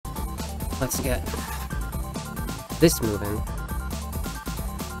let's get this moving.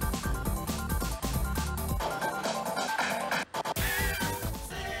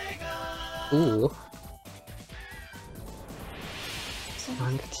 Ooh.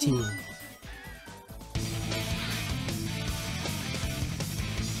 Sonic Team.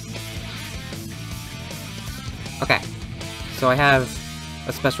 Okay, so I have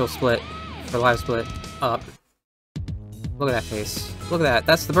a special split for live split up. Look at that face. Look at that.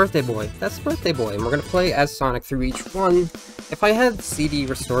 That's the birthday boy. That's the birthday boy. And we're gonna play as Sonic through each one. If I had CD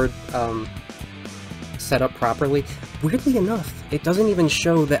restored set up properly, weirdly enough, it doesn't even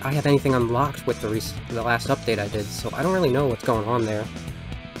show that I have anything unlocked with the last update I did, so I don't really know what's going on there.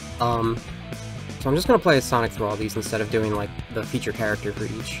 So I'm just gonna play as Sonic through all these instead of doing, like, the feature character for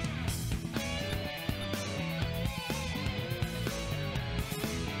each.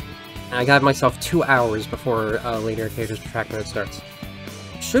 And I got myself 2 hours before later Occasions track mode starts.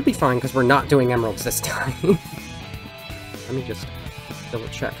 Should be fine, because we're not doing emeralds this time. Let me just double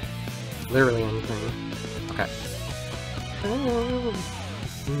check. Literally anything. Okay.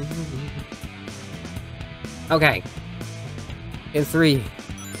 Okay. In 3,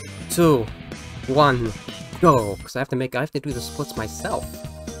 2, 1, go! Because I have to do the splits myself.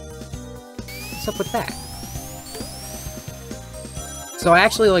 What's up with that? So I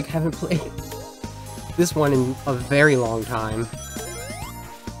actually, like, haven't played this one in a very long time.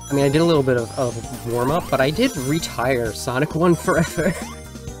 I mean, I did a little bit of warm-up, but I did retire Sonic 1 forever.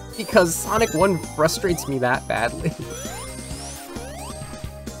 Because Sonic 1 frustrates me that badly.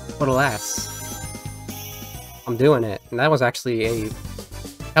 But alas, I'm doing it. And that was actually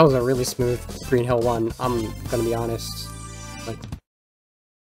that was a really smooth Green Hill 1, I'm gonna be honest. Like,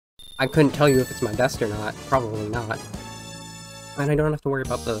 I couldn't tell you if it's my best or not. Probably not. And I don't have to worry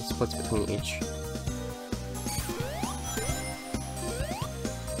about the splits between each.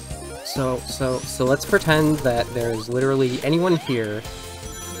 So let's pretend that there's literally anyone here,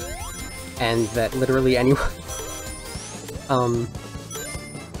 and that literally anyone,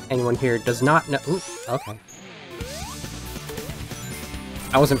 anyone here does not know— ooh, okay.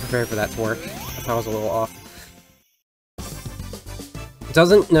 I wasn't prepared for that to work. I thought I was a little off.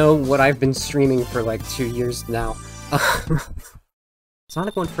 Doesn't know what I've been streaming for like 2 years now.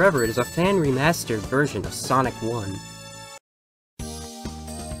 Sonic 1 Forever is a fan remastered version of Sonic 1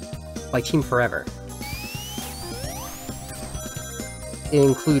 by Team Forever. It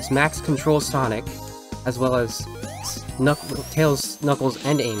includes Max Control Sonic, as well as Tails, Knuckles,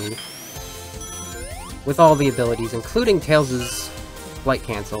 and Amy, with all the abilities, including Tails' Flight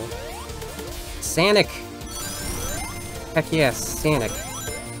Cancel. Sonic! Heck yes, Sonic.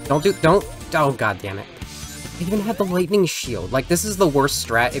 Oh god damn it. They even have the Lightning Shield. Like, this is the worst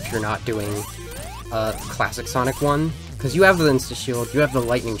strat if you're not doing classic Sonic 1. Because you have the Insta-Shield, you have the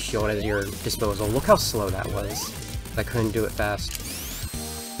Lightning Shield at your disposal. Look how slow that was. I couldn't do it fast.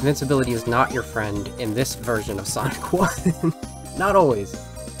 Invincibility is not your friend in this version of Sonic 1. Not always.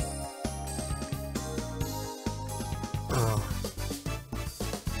 Oh.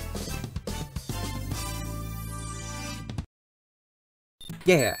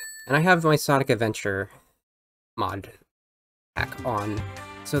 Yeah, and I have my Sonic Adventure mod pack on,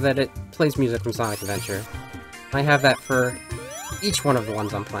 so that it plays music from Sonic Adventure. I have that for each one of the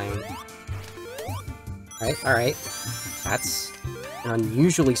ones I'm playing. Alright. That's an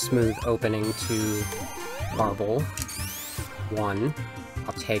unusually smooth opening to Marble. 1.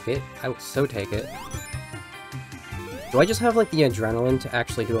 I'll take it. I will so take it. Do I just have, like, the adrenaline to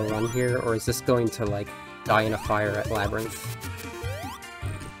actually do a run here, or is this going to, like, die in a fire at Labyrinth?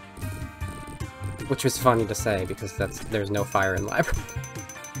 Which is funny to say, because there's no fire in Labyrinth.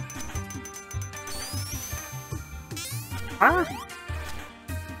 Ah!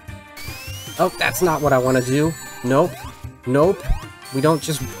 Oh, that's not what I want to do. Nope. Nope. We don't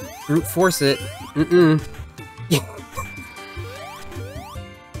just brute force it. Mm-mm.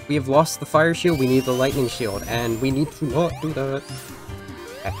 We have lost the fire shield, we need the lightning shield, and we need to not do that.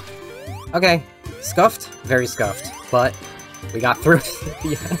 Okay. Okay. Scuffed? Very scuffed. But we got through it.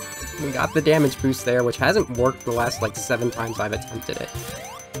 Yeah. We got the damage boost there, which hasn't worked the last, like, 7 times I've attempted it.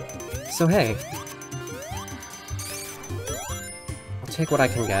 So hey. I'll take what I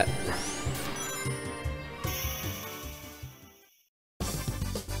can get.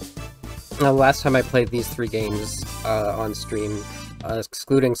 Now, the last time I played these 3 games on stream,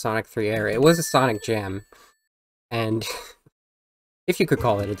 excluding Sonic 3 Air, it was a Sonic Jam. And if you could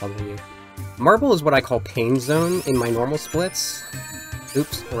call it a W. Marble is what I call Pain Zone in my normal splits.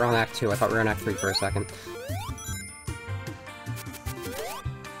 Oops, we're on Act 2. I thought we were on Act 3 for a second.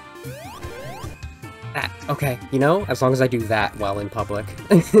 That, okay, you know, as long as I do that while in public.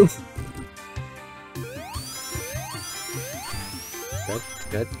 Good,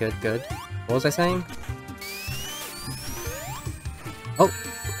 good, good, good. What was I saying? Oh!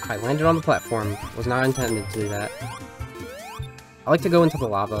 I landed on the platform. Was not intended to do that. I like to go into the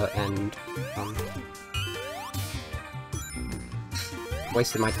lava and,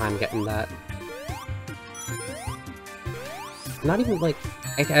 wasted my time getting that. Not even, like...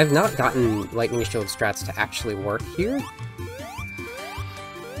 I've not gotten Lightning Shield strats to actually work here.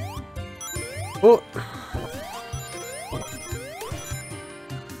 Oh!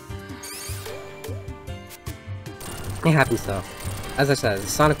 It happens, though. As I said,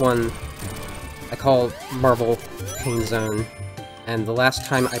 Sonic 1, I call Marble Pain Zone, and the last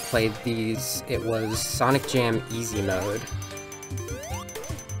time I played these, it was Sonic Jam Easy Mode.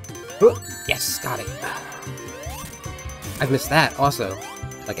 Oh, yes, got it. I've missed that, also,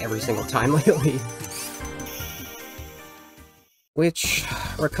 like every single time lately. Which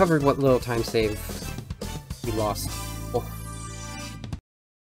recovered what little time save we lost. Oh.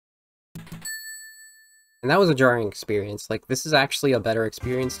 And that was a jarring experience. Like, this is actually a better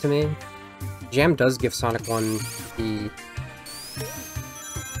experience to me. Jam does give Sonic 1 the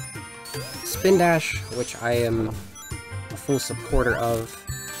spin dash, which I am a full supporter of.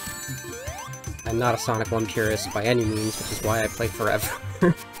 I'm not a Sonic 1 purist by any means, which is why I play forever.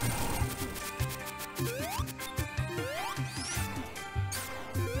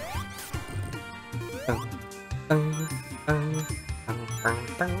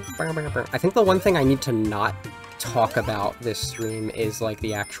 I think the one thing I need to not talk about this stream is, like,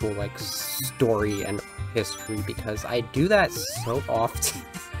 the actual, like, story and history, because I do that so often.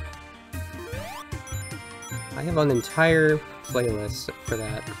 I have an entire playlist for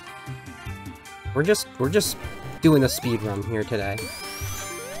that. We're just doing a speed run here today.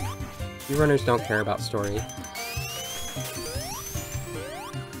 Speedrunners don't care about story.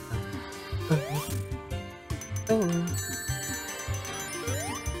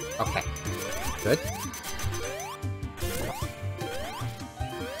 Okay. Good.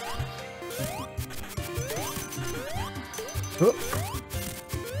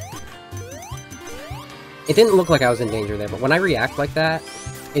 It didn't look like I was in danger there, but when I react like that,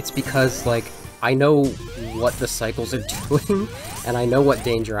 it's because, like, I know what the cycles are doing, and I know what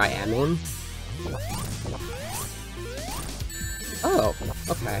danger I am in. Oh,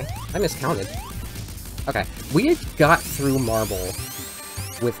 okay. I miscounted. Okay, we got through Marble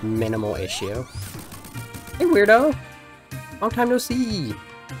with minimal issue. Hey, weirdo! Long time no see!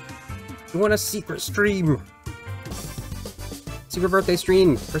 You want a secret stream? Secret birthday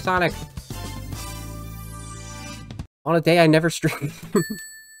stream for Sonic! On a day I never stream.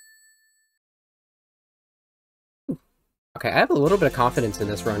 Okay, I have a little bit of confidence in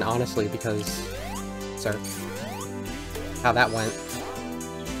this run, honestly, because... Sorry. How that went.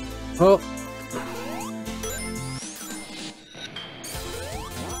 Oh!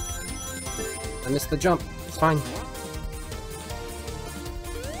 I missed the jump. It's fine.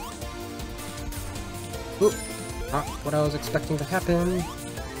 Oop. Not what I was expecting to happen.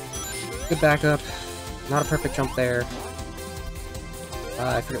 Good backup. Not a perfect jump there.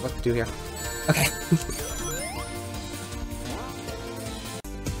 I forget what to do here. Okay.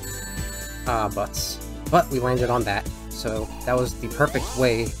 Butts. But we landed on that, so that was the perfect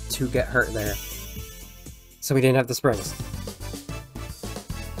way to get hurt there. So we didn't have the springs.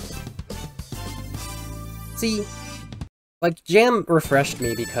 See, like, Jam refreshed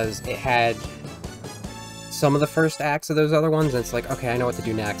me because it had some of the first acts of those other ones, and it's like, okay, I know what to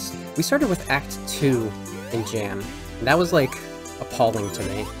do next. We started with Act 2 in Jam, and that was, like, appalling to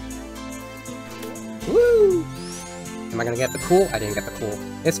me. Woo! Am I gonna get the cool? I didn't get the cool.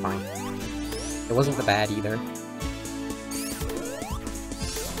 It's fine. It wasn't the bad either.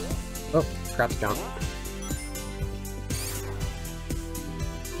 Oh, forgot to jump.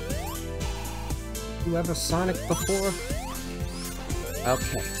 You ever Sonic before?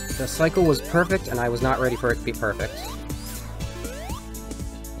 Okay, the cycle was perfect, and I was not ready for it to be perfect.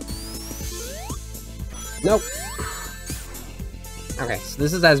 Nope! Okay, so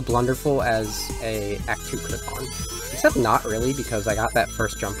this is as blunderful as a Act 2 could have gone. Except not really, because I got that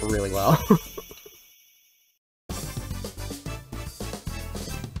first jump really well.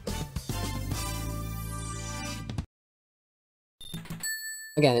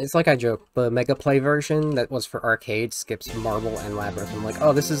 Again, it's like I joke, the Mega Play version that was for arcade skips Marble and Labyrinth. I'm like,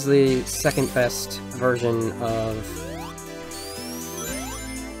 oh, this is the second best version of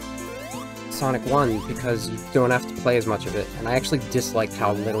Sonic 1 because you don't have to play as much of it. And I actually disliked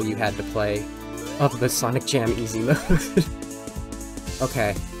how little you had to play of the Sonic Jam Easy mode.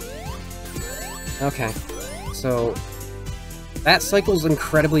 Okay. Okay. So, that cycle's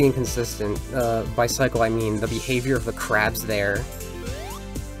incredibly inconsistent. By cycle, I mean the behavior of the crabs there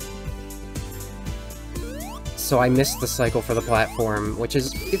so I missed the cycle for the platform, which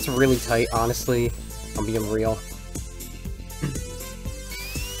is, it's really tight, honestly. I'm being real.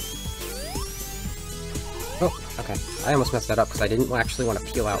 Oh, okay. I almost messed that up because I didn't actually want to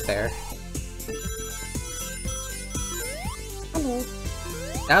peel out there. Hello.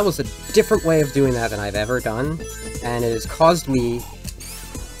 That was a different way of doing that than I've ever done, and it has caused me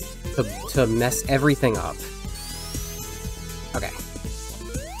to mess everything up. Okay.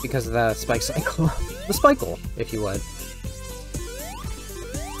 Because of the spike cycle. The spikle, if you would.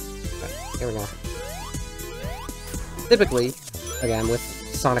 Okay, here we go. Typically, again, with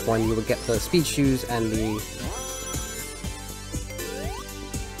Sonic 1, you would get the speed shoes and the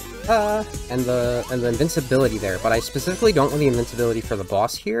invincibility there, but I specifically don't want the invincibility for the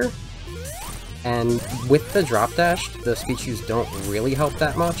boss here. And with the drop dash, the speed shoes don't really help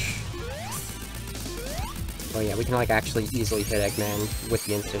that much. Oh yeah, we can like actually easily hit Eggman with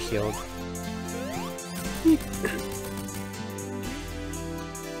the insta-shield.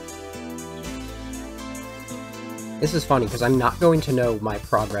 This is funny, because I'm not going to know my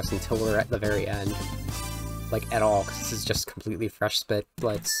progress until we're at the very end. Like, at all, because this is just completely fresh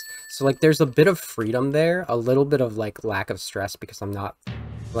splits. So, like, there's a bit of freedom there, a little bit of, like, lack of stress, because I'm not,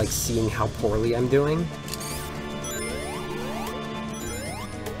 like, seeing how poorly I'm doing.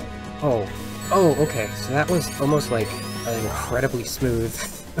 Oh, okay, so that was almost, like, an incredibly smooth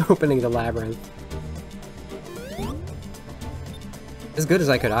opening the labyrinth. As good as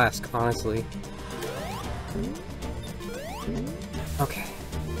I could ask, honestly. Okay.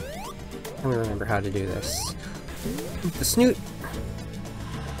 Let me remember how to do this. The snoot!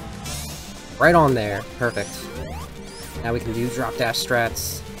 Right on there. Perfect. Now we can do drop dash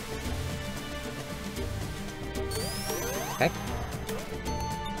strats. Okay.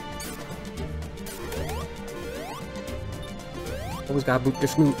 Always gotta boot the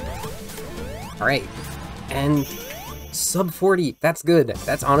snoot. Alright. And sub 40. That's good.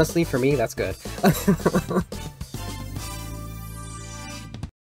 That's honestly, for me, that's good.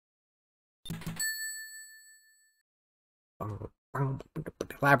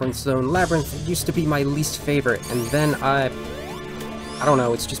 Labyrinth Zone. Labyrinth used to be my least favorite, and then I don't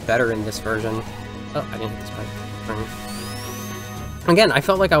know, it's just better in this version. Oh, I didn't hit this pipe. Again, I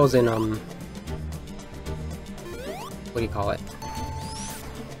felt like I was in, what do you call it?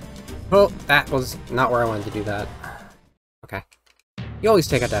 Oh, that was not where I wanted to do that. Okay. You always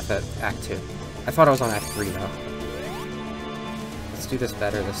take a death at Act 2. I thought I was on Act 3, though. Let's do this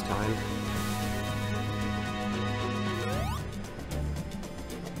better this time.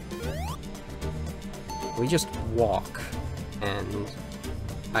 We just walk, and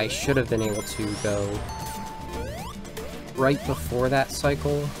I should have been able to go right before that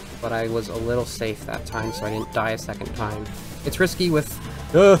cycle, but I was a little safe that time, so I didn't die a second time. It's risky with...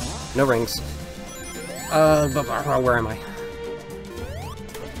 no rings. Where am I?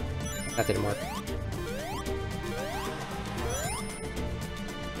 That didn't work.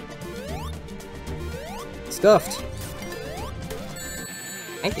 Scuffed!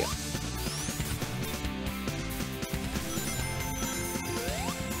 Thank you.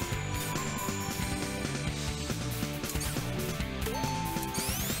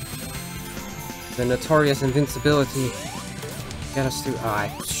 The notorious invincibility. Get us through. I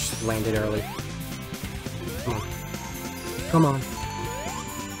landed early. Come on.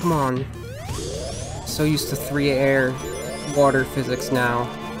 Come on. So used to 3 air, water physics now.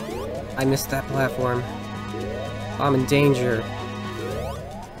 I missed that platform. I'm in danger.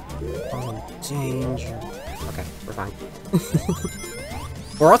 I'm in danger. Okay, we're fine.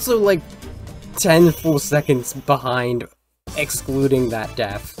 We're also like 10 full seconds behind, excluding that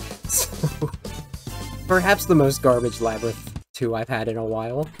death. So, perhaps the most garbage Labyrinth 2 I've had in a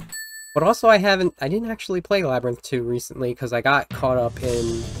while. But also I didn't actually play Labyrinth 2 recently because I got caught up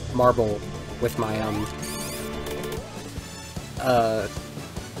in Marble with my,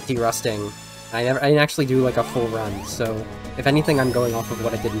 derusting. I didn't actually do like a full run, so if anything I'm going off of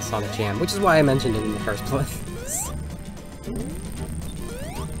what I did in Sonic Jam, which is why I mentioned it in the first place.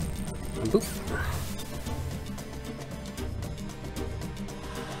 Boop.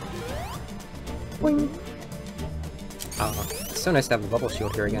 Boing. Oh, it's so nice to have the bubble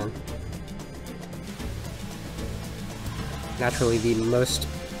shield here again. Naturally, the most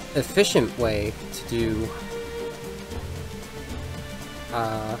efficient way to do...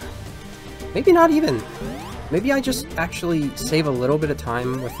 maybe not even. Maybe I just actually save a little bit of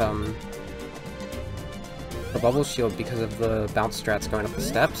time with, the bubble shield because of the bounce strats going up the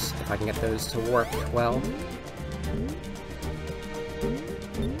steps, if I can get those to work well.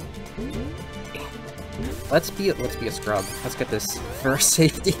 Let's be a scrub. Let's get this for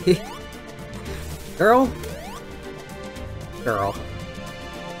safety. Girl, Girl.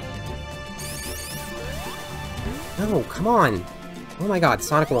 No, come on! Oh my god,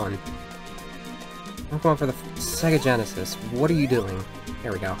 Sonic 1. Sonic 1 for the Sega Genesis. What are you doing?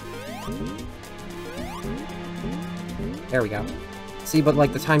 There we go. There we go. See, but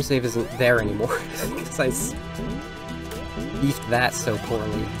like the time save isn't there anymore because I beefed that so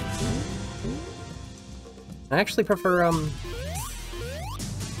poorly. I actually prefer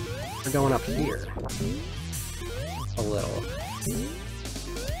going up here a little.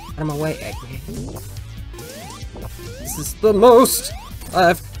 Out of my way, Eggman. This is the most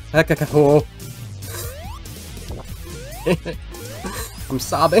I've cool. I'm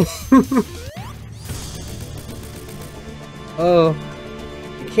sobbing. Oh,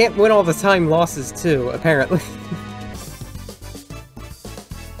 you can't win all the time losses too, apparently.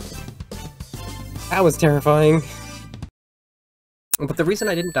 That was terrifying. But the reason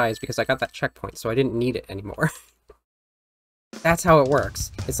I didn't die is because I got that checkpoint, so I didn't need it anymore. That's how it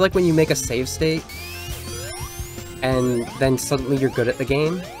works. It's like when you make a save state, and then suddenly you're good at the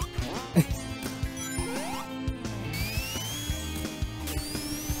game.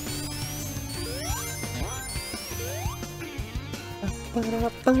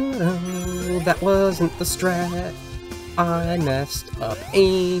 That wasn't the strat. I messed up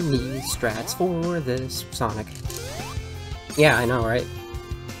Amy's strats for this Sonic. Yeah, I know, right?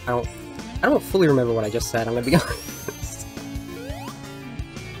 I don't fully remember what I just said, I'm gonna be honest.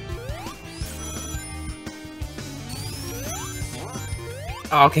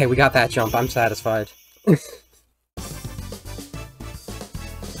 Okay, we got that jump, I'm satisfied.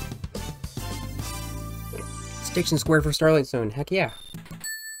 Station Square for Starlight Zone, heck yeah.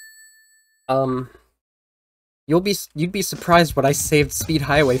 You'd be surprised what I saved Speed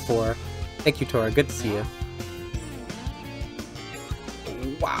Highway for. Thank you, Tora, good to see you.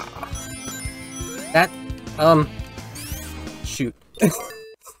 Wow. That, shoot.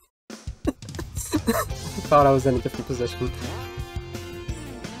 Thought I was in a different position.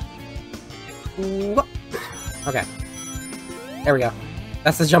 Okay. There we go.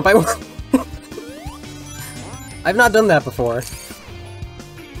 That's the jump I want. I've not done that before.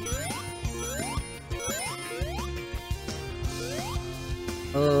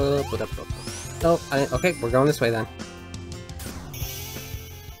 Oh, okay, we're going this way then.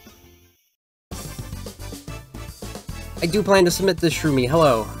 I do plan to submit this, Shroomy.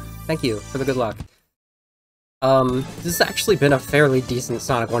 Hello. Thank you for the good luck. This has actually been a fairly decent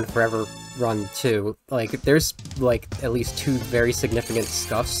Sonic 1 Forever run, too. Like, there's, like, at least 2 very significant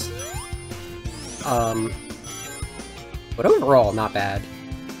scuffs. But overall, not bad.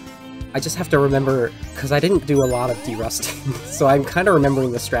 I just have to remember, because I didn't do a lot of derusting, so I'm kind of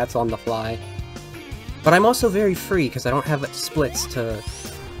remembering the strats on the fly. But I'm also very free, because I don't have splits to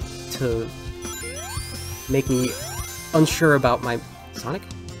make me unsure about my... Sonic?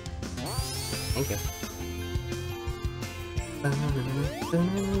 Thank you.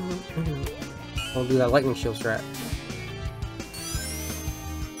 I'll do that lightning shield strat.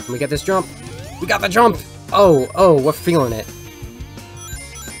 Can we get this jump? We got the jump! Oh, we're feeling it.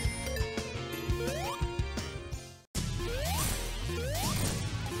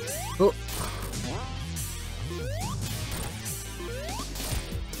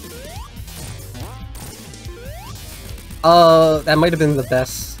 That might have been the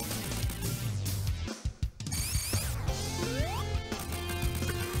best.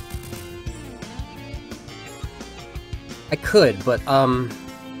 I could, but, I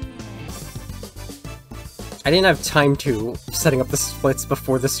didn't have time to setting up the splits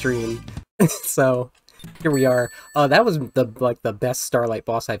before the stream. So, here we are. That was the best Starlight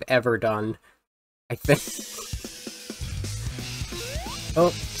boss I've ever done, I think.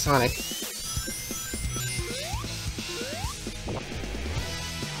 Oh, Sonic.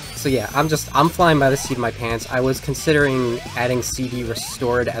 So yeah, I'm flying by the seat of my pants. I was considering adding CD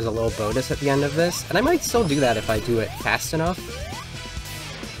Restored as a little bonus at the end of this, and I might still do that if I do it fast enough.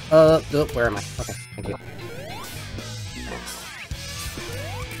 Oh, where am I? Okay, thank you.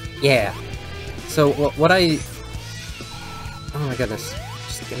 Yeah. So, what I... Oh my goodness.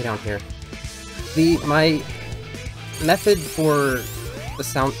 Just get down here. My method for the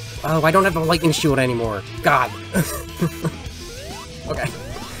sound... Oh, I don't have the lightning shield anymore. God. Okay.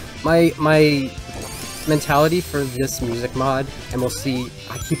 My mentality for this music mod, and we'll see...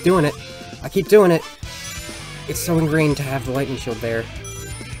 I keep doing it. I keep doing it. It's so ingrained to have the lightning shield there.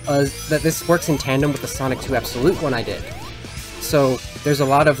 That this works in tandem with the Sonic 2 Absolute one I did. So, there's a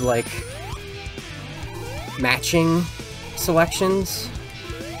lot of, like, matching selections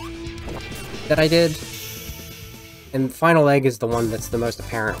that I did. And Final Egg is the one that's the most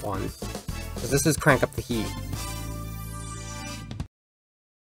apparent one. Because this is Crank Up the Heat.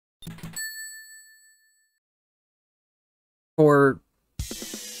 for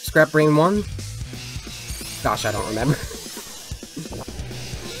Scrap Brain 1? Gosh, I don't remember.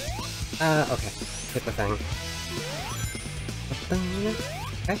 Okay. Hit the thing.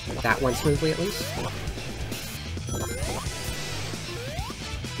 Okay, that went smoothly at least.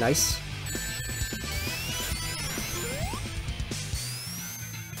 Nice.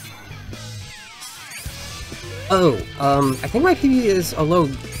 Oh, I think my PB is a low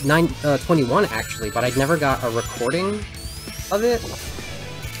 21 actually, but I never got a recording of it.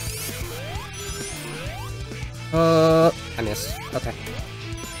 I missed. Okay.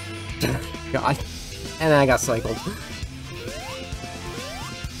 God. And then I got cycled.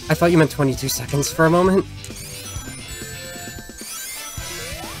 I thought you meant 22 seconds for a moment.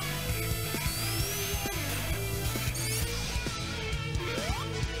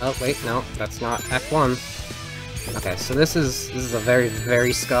 Oh, wait, no, that's not Act 1. Okay, so this is a very,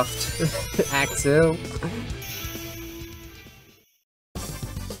 very scuffed Act 2.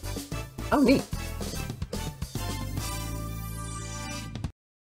 Oh, neat.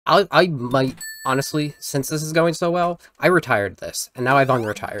 I might, honestly, since this is going so well, I retired this, and now I've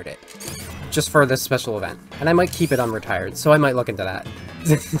unretired it. Just for this special event. And I might keep it unretired, so I might look into that.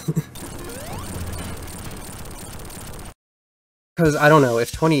 Because, I don't know,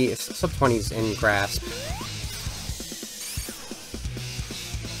 if sub-20's in grasp...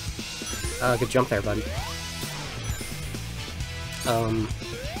 good jump there, buddy.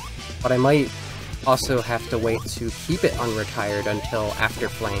 But I might also have to wait to keep it unretired until after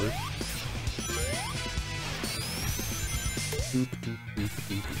Flame.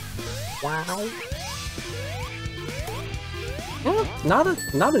 Wow. Yeah,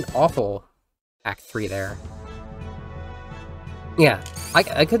 not an awful Act 3 there. Yeah,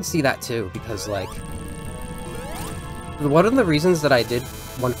 I could see that too, because, like... One of the reasons that I did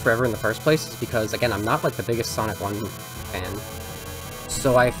One Forever in the first place is because, again, I'm not, like, the biggest Sonic 1 fan.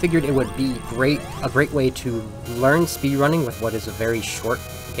 So I figured it would be a great way to learn speedrunning with what is a very short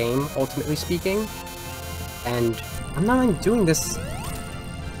game, ultimately speaking. And I'm not doing this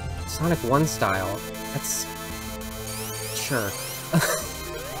Sonic 1 style. That's... sure.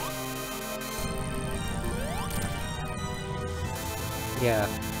 Yeah,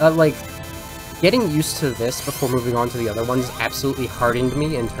 like, getting used to this before moving on to the other ones absolutely hardened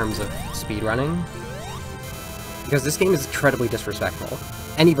me in terms of speedrunning. Because this game is incredibly disrespectful.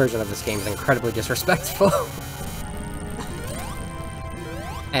 Any version of this game is incredibly disrespectful.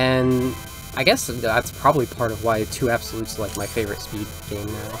 And I guess that's probably part of why 2 Absolute's like my favorite speed game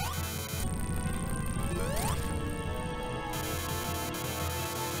now.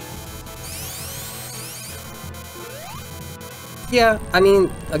 Yeah, I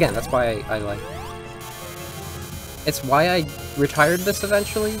mean, again, that's why I like... It's why I retired this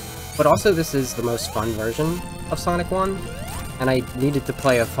eventually, but also this is the most fun version of Sonic 1, and I needed to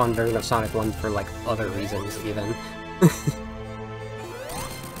play a fun version of Sonic 1 for, like, other reasons, even.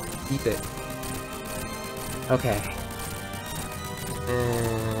 Keep it. Okay.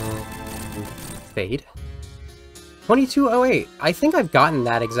 Fade. 2208. I think I've gotten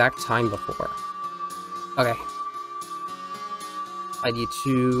that exact time before. Okay. I need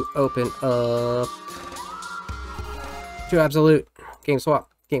to open up... 2 Absolute. Game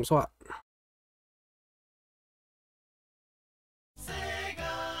swap. Game swap.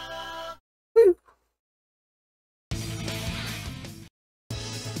 Woo.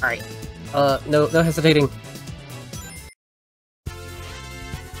 Alright. No hesitating.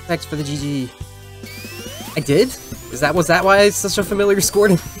 Thanks for the GG. I did? Was that why it's such a familiar score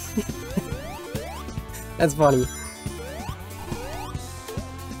to me? That's funny.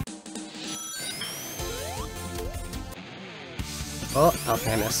 Oh,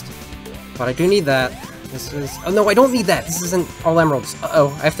 okay, I missed. But I do need that. This is... Oh, no, I don't need that! This isn't all emeralds. Uh-oh,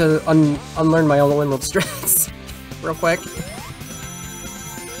 I have to unlearn my all emerald strats. Real quick.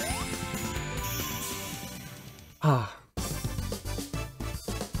 Ah.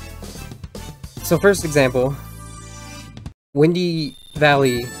 So first example. Windy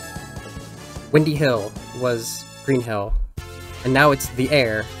Hill was Green Hill. And now it's the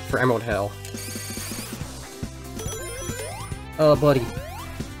air for Emerald Hill. Oh, buddy.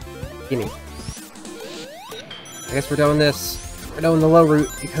 Gimme. I guess we're doing this. We're doing the low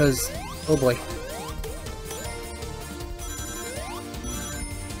route because... oh boy.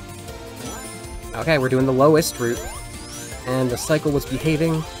 Okay, we're doing the lowest route. And the cycle was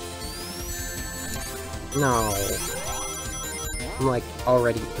behaving. No. I'm like,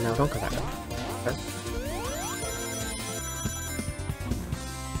 already... No, don't go that way. Okay.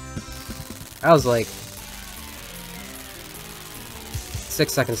 I was like...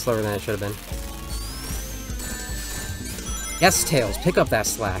 6 seconds slower than it should have been. Yes, Tails, pick up that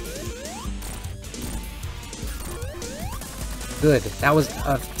slack. Good. That was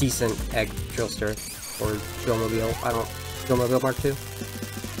a decent egg drillster. Or Drillmobile. Drillmobile Mark II.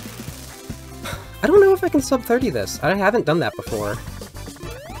 I don't know if I can sub 30 this. I haven't done that before.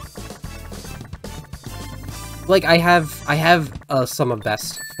 Like, I have a sum of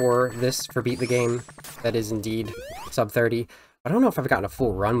best for this, for Beat the Game, that is indeed sub 30. I don't know if I've gotten a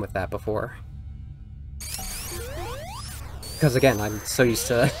full run with that before. Because again, I'm so used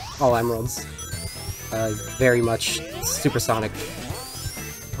to all emeralds. Very much supersonic.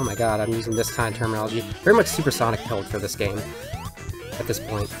 Oh my god, I'm using this kind of terminology. Very much supersonic build for this game. At this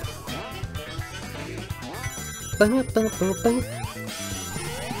point.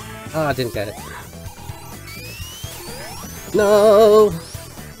 Oh, I didn't get it. No!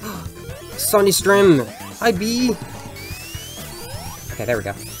 Sonny Strim! Hi, B! Okay, there we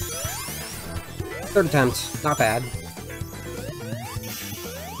go. Third attempt. Not bad.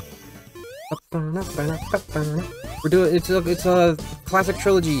 We're doing it's a classic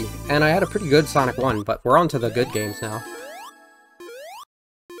trilogy, and I had a pretty good Sonic 1, but we're on to the good games now.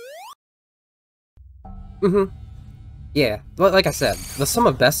 Yeah, like I said, the sum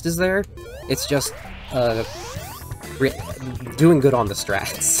of best is there. It's just doing good on the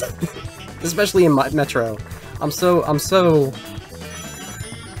strats, especially in Metro. I'm so.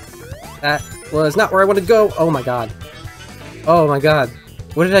 That was not where I wanted to go. Oh my god. Oh my god.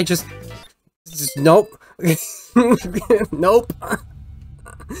 What did I just nope. Nope.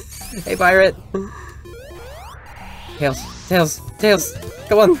 Hey, Pirate. Tails.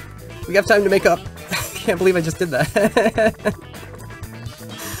 Come on. We have time to make up. I can't believe I just did that.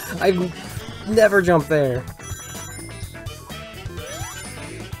 I've never jumped there.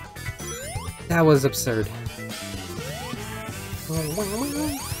 That was absurd.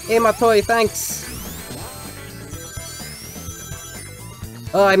 Hey, my toy, thanks!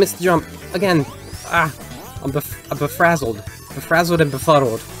 Oh, I missed the jump. Again. Ah, I'm befrazzled. Befrazzled and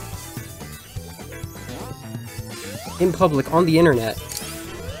befuddled. In public, on the internet.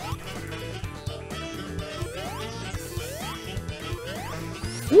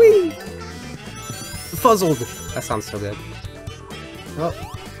 Whee! Befuzzled! That sounds so good. Oh.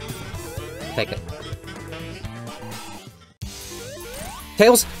 Take it.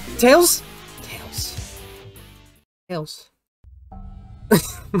 Tails! Tails! Tails. Tails.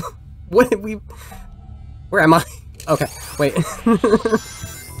 What did we... Where am I? Okay, wait.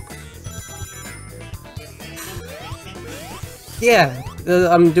 Yeah,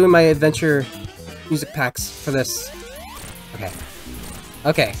 I'm doing my adventure music packs for this. Okay.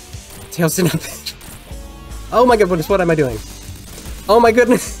 Okay. Tails did not... Oh my goodness, what am I doing? Oh my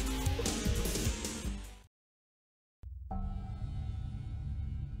goodness!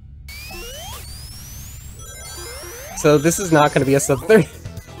 So this is not going to be a sub 30.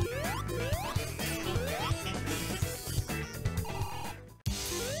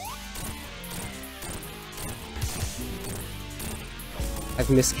 I've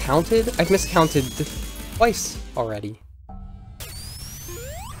miscounted? I've miscounted twice already.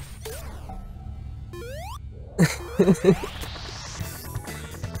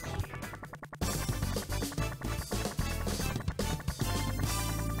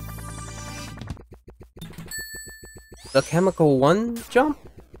 The Chemical 1 jump?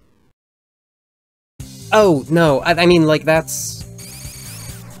 Oh, no, I mean, like, that's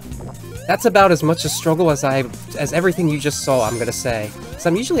about as much a struggle as everything you just saw, I'm gonna say. So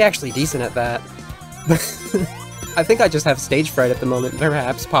I'm usually actually decent at that. I think I just have stage fright at the moment,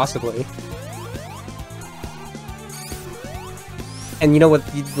 perhaps, possibly. And you know what,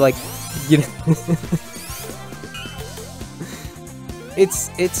 like, you know... It's,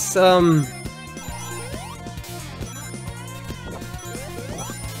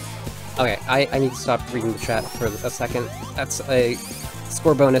 Okay, I need to stop reading the chat for a second. That's a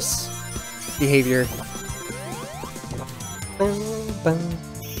score bonus behavior.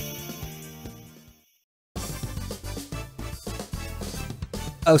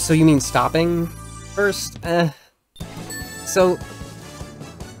 Oh, so you mean stopping first? So,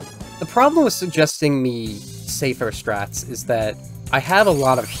 the problem with suggesting me safer strats is that I have a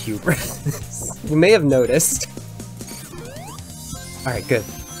lot of hubris. You may have noticed. Alright, good.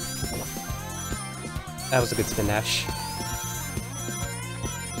 That was a good spin dash.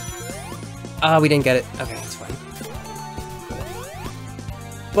 Ah, we didn't get it. Okay, that's fine.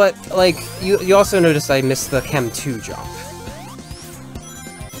 But, like, you also notice I missed the Chem 2 jump.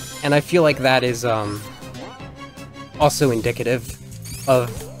 And I feel like that is, also indicative of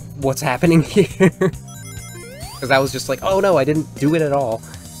what's happening here. Because I was just like, oh no, I didn't do it at all.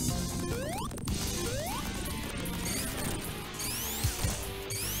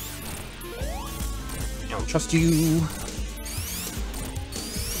 don't trust you.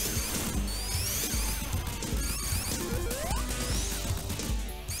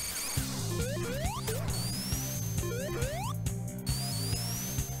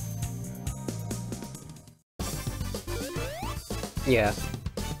 Yeah.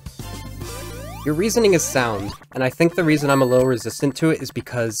 Your reasoning is sound, and I think the reason I'm a little resistant to it is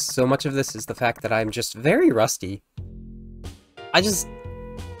because so much of this is the fact that I'm just very rusty.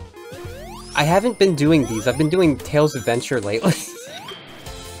 I haven't been doing these. I've been doing Tales of Adventure lately.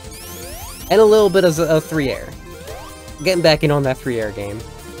 And a little bit of 3-air. Getting back in on that 3-air game.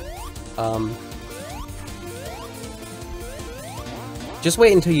 Just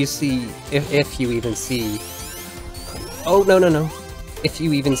wait until you see, if you even see... Oh, no. If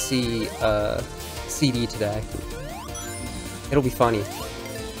you even see, CD today. It'll be funny.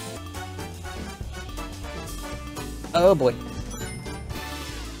 Oh boy.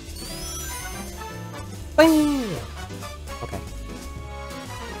 Bang! Okay.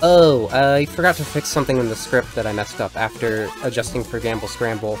 Oh, I forgot to fix something in the script that I messed up after adjusting for Gamble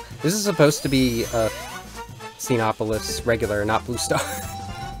Scramble. This is supposed to be, Xenopolis regular, not Blue Star.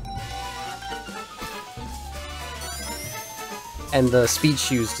 And the speed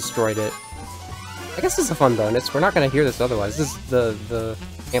shoes destroyed it. I guess this is a fun bonus. We're not gonna hear this otherwise. This is the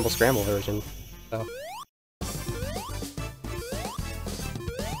Gamble Scramble version, so...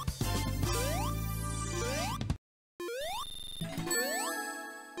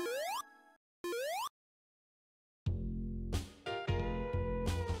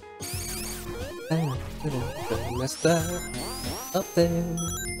 Messed up there.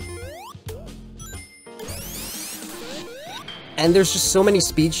 And there's just so many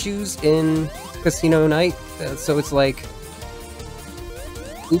speed shoes in Casino Night, so it's like...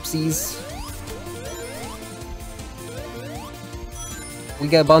 Oopsies. We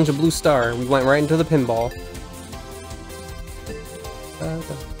got a bunch of Blue Star. We went right into the pinball.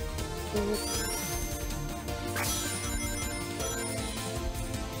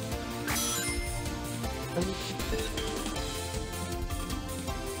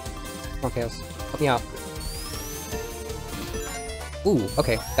 Come on, Chaos. Help me out. Ooh,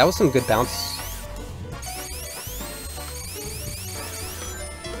 okay. That was some good bounce.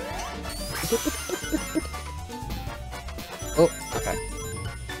 Oh, okay.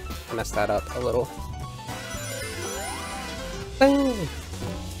 I messed that up a little. Bang!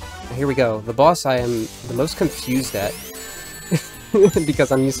 Here we go. The boss I am the most confused at.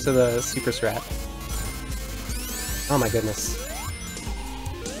 Because I'm used to the super strat. Oh my goodness.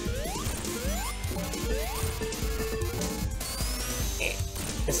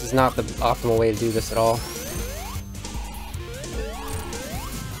 This is not the optimal way to do this at all.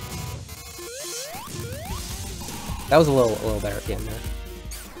 That was a little better at the end there.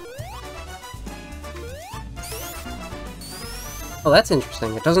 Oh, that's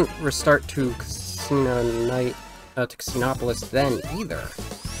interesting. It doesn't restart to Casino Night, to Xenopolis then either.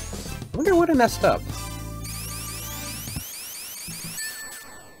 I wonder what I messed up.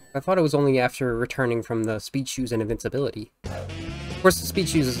 I thought it was only after returning from the speed shoes and invincibility. Of course, the speed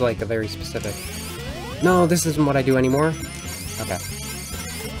shoes is like a very specific... No, this isn't what I do anymore. Okay.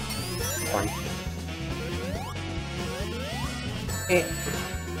 Fine.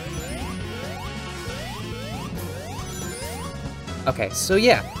 Okay, so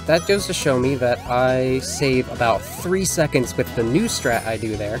yeah, that goes to show me that I save about 3 seconds with the new strat I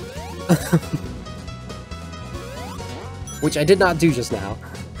do there. Which I did not do just now.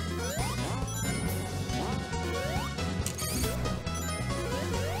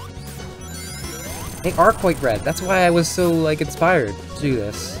 They are quite red. That's why I was so, like, inspired to do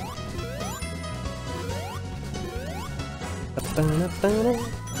this.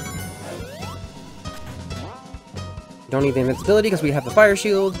 Don't need the invincibility because we have the fire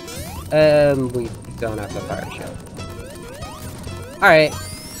shield. We don't have the fire shield. Alright.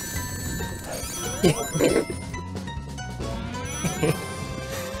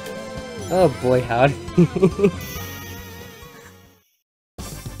 Oh boy, howdy.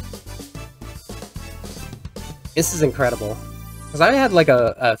 This is incredible. Because I had like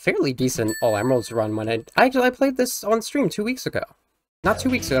a fairly decent All Emeralds run when I played this on stream 2 weeks ago. Not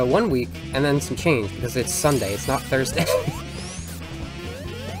 2 weeks ago, 1 week, and then some change, because it's Sunday, it's not Thursday.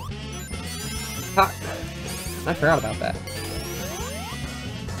 Ha! I forgot about that.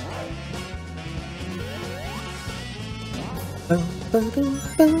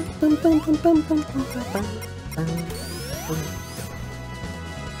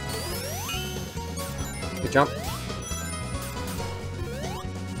 Good jump.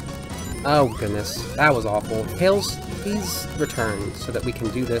 Oh goodness, that was awful. Tails, please return so that we can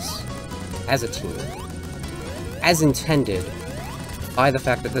do this as a team. as intended by the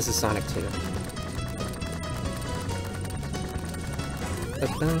fact that this is Sonic 2.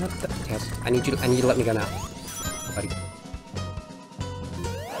 Tails, I need you to let me go now, buddy.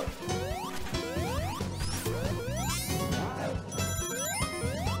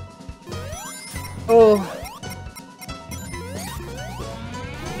 Oh.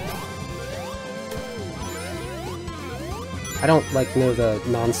 I don't, like, know the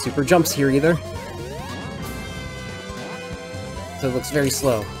non-super jumps here, either. So it looks very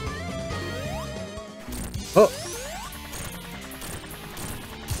slow. Oh!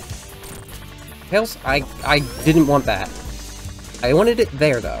 Tails, I didn't want that. I wanted it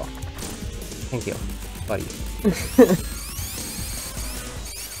there, though. Thank you, buddy.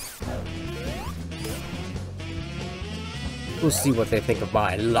 We'll see what they think of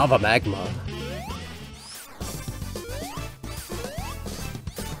my lava magma.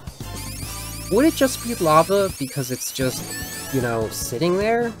 Would it just be lava because it's just, you know, sitting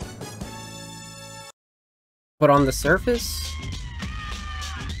there? But on the surface?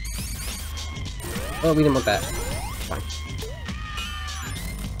 Oh, we didn't want that. Fine.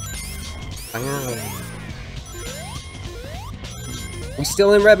 We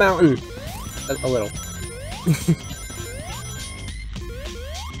still in Red Mountain! A little.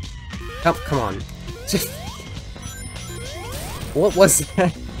 Come on. What was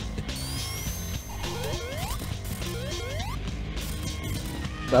that?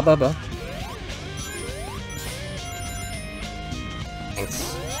 Ba.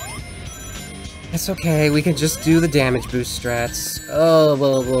 Thanks. It's okay, we can just do the damage boost strats. Oh,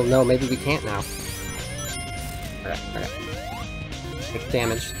 well, no, maybe we can't now. Okay. Take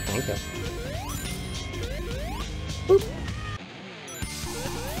damage. Thank you. Boop.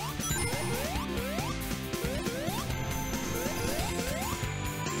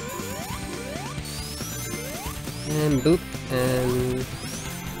 And boop, and...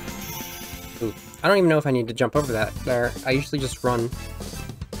 Ooh. I don't even know if I need to jump over that there. I usually just run.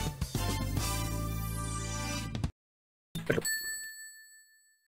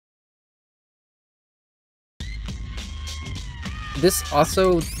 This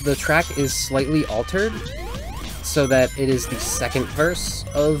also, the track is slightly altered so that it is the second verse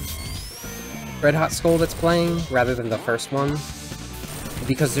of Red Hot Skull that's playing rather than the first one,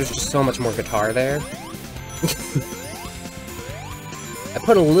 because there's just so much more guitar there. I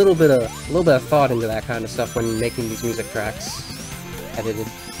put a little bit of thought into that kind of stuff when making these music tracks. Edited.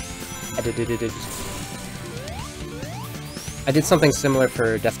 I did something similar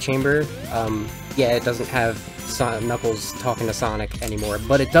for Death Chamber. Yeah, it doesn't have Knuckles talking to Sonic anymore,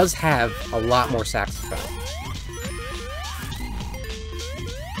 but it does have a lot more saxophone.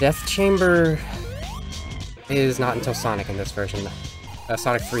 Death Chamber is not until Sonic in this version.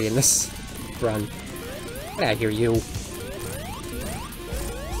 Sonic 3 in this run. Get out of here, you.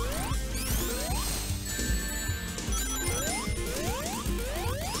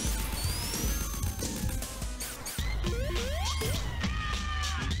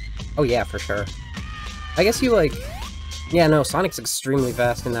 Oh yeah, for sure. I guess you, like... Yeah, no, Sonic's extremely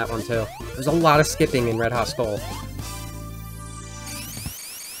fast in that one, too. There's a lot of skipping in Red Hot Skull.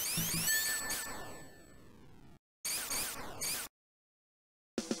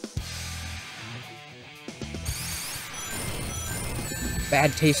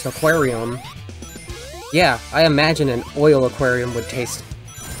 Bad Taste Aquarium. Yeah, I imagine an oil aquarium would taste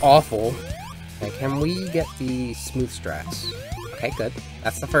awful. Okay, can we get the smooth strats? Okay, good.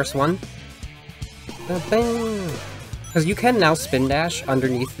 That's the first one. Because you can now spin dash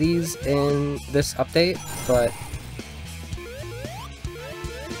underneath these in this update, but...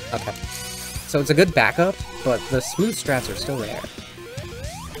 Okay. So it's a good backup, but the smooth strats are still there.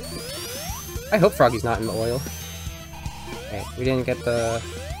 I hope Froggy's not in the oil. Okay, we didn't get the...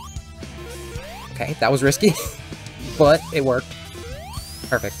 Okay, that was risky, but it worked.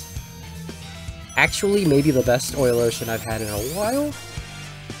 Perfect. Actually, maybe the best oil ocean I've had in a while?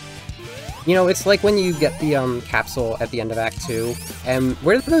 You know, it's like when you get the capsule at the end of Act 2, and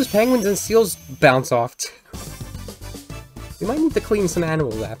where did those penguins and seals bounce off to? We might need to clean some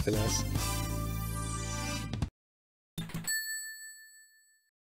animals after this.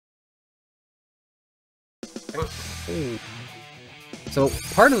 Ooh. So,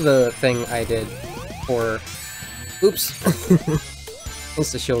 part of the thing I did for... Oops!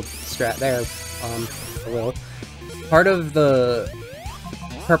 Insta-shield strat there, a little. Part of the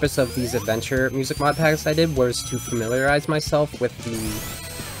purpose of these adventure music mod packs I did was to familiarize myself with the,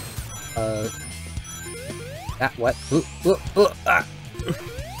 that what?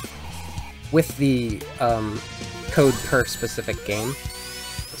 With the, code per specific game.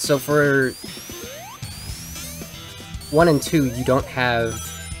 So for 1 and 2, you don't have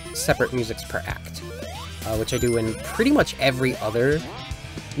separate musics per act, which I do in pretty much every other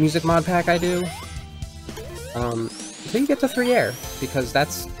music mod pack I do. Until you get to 3 Air, because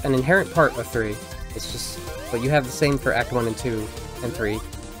that's an inherent part of 3. It's just, but you have the same for Act 1 and 2 and 3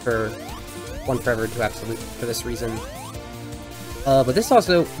 for 1 Forever to Absolute for this reason. But this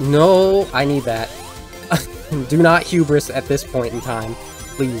also, no, I need that. Do not hubris at this point in time,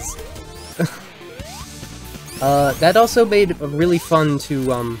 please. That also made it really fun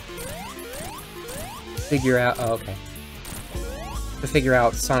to, figure out, oh, okay. To figure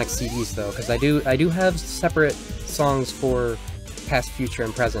out Sonic CDs though, because I do have separate songs for past, future,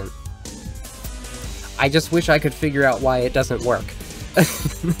 and present. I just wish I could figure out why it doesn't work.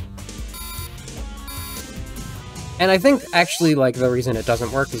 And I think actually like the reason it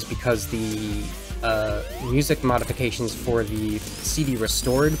doesn't work is because the music modifications for the CD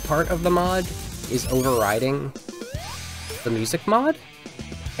restored part of the mod is overriding the music mod.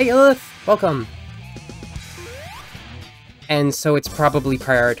 Hey Elif, welcome! And so it's probably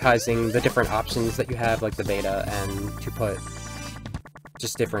prioritizing the different options that you have, like the beta, and to put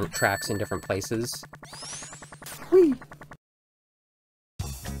just different tracks in different places. Whee!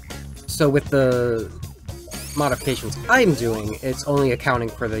 So with the modifications I'm doing, it's only accounting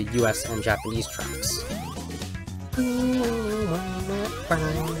for the US and Japanese tracks.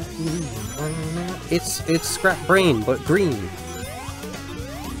 It's Scrap Brain, but green.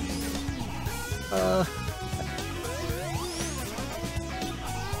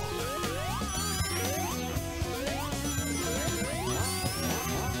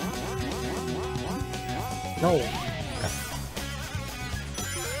 No. Okay.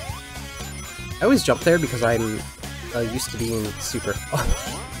 I always jump there because I'm used to being super.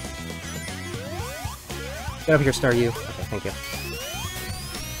 Get up here, Staryu. Okay, thank you.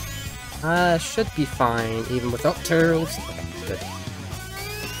 Should be fine, even without turtles. Okay, good.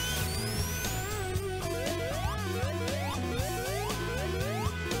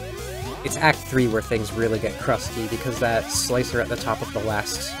 It's Act 3 where things really get crusty, because that slicer at the top of the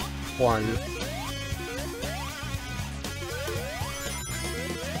last one.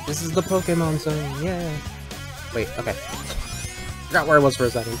 This is the Pokemon Zone, yeah! Wait, okay. Forgot where I was for a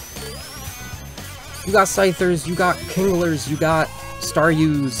second. You got Scythers, you got Kinglers, you got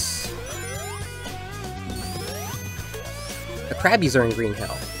Staryus. The Krabbies are in Green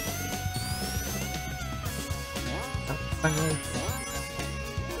Hill. That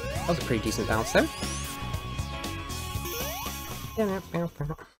was a pretty decent bounce there.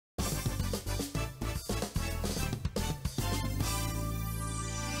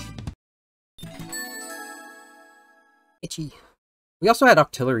 Itchy. We also had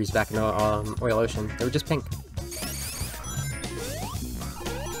Octilleries back in Oil Ocean. They were just pink.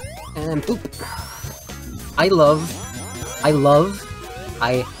 And boop. I love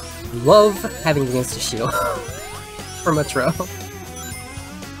having the insta-shield for Metro.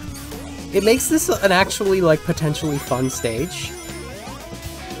 It makes this an actually, like, potentially fun stage.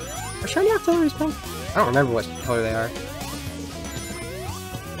 Are shiny Octilleries pink? I don't remember what color they are.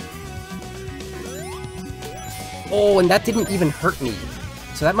 Oh, and that didn't even hurt me.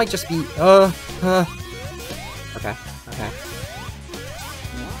 So that might just be, okay, okay. Okay,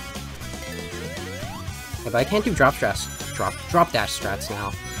 but I can't do drop dash strats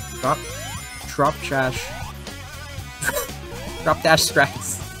now. Drop dash, drop dash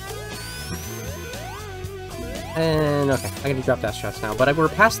strats. And, okay, I can do drop dash strats now, but we're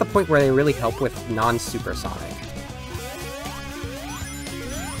past the point where they really help with non-supersonic.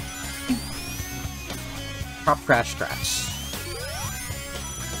 Drop crash strats.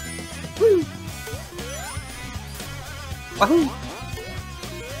 Woo! Wahoo!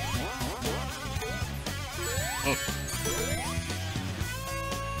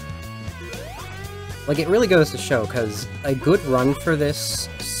 Like, it really goes to show, because a good run for this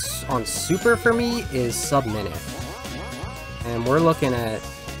on Super for me is sub-minute. And we're looking at,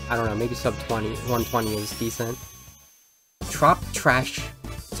 I don't know, maybe sub-20, 120 is decent. Trop Trash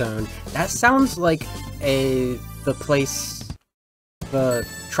Zone. That sounds like the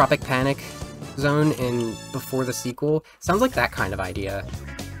Tropic Panic Zone in before the sequel. Sounds like that kind of idea.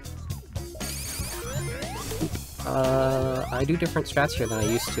 I do different strats here than I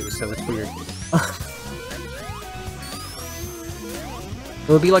used to, so it's weird. It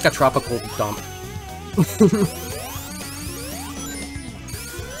would be like a tropical dump.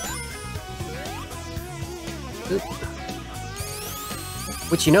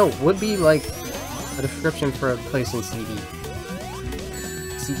 Which, you know, would be like a description for a place in CD.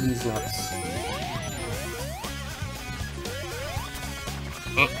 CD's nuts.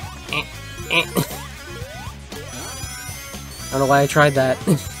 don't know why I tried that.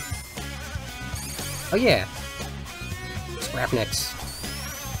 Oh yeah. Scrapniks.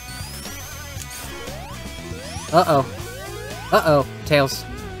 Uh-oh. Uh-oh. Tails.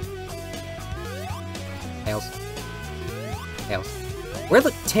 Tails. Tails. Where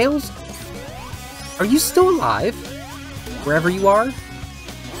the... Tails? Are you still alive? Wherever you are?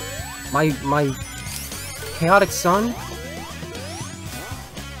 My... chaotic son?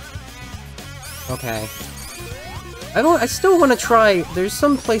 Okay. I still want to try... There's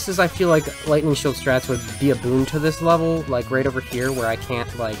some places I feel like Lightning Shield strats would be a boon to this level, like right over here where I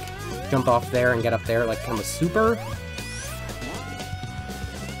can't, like, jump off there and get up there like I'm a super.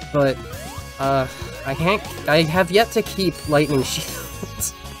 But, I can't... I have yet to keep Lightning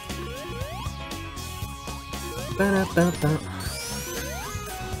Shields.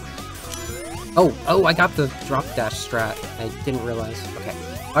 Oh, I got the drop dash strat. I didn't realize. Okay.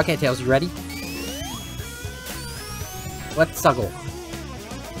 Okay, Tails, you ready? Let's suggle.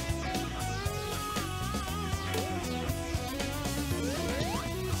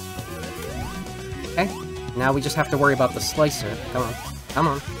 Okay. Now we just have to worry about the slicer. Come on. Come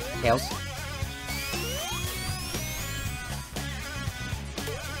on, Tails.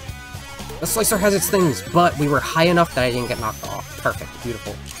 The slicer has its things, but we were high enough that I didn't get knocked off. Perfect.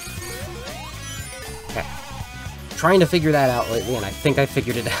 Beautiful. Okay. Trying to figure that out lately, and I think I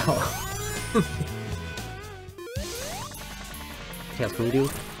figured it out. Tails, can you do?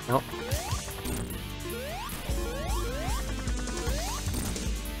 Nope.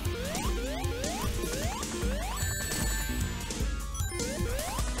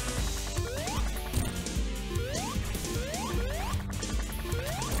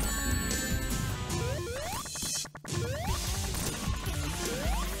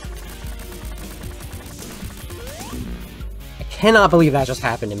 I cannot believe that just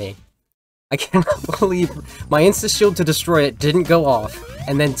happened to me. I cannot believe my insta-shield to destroy it didn't go off,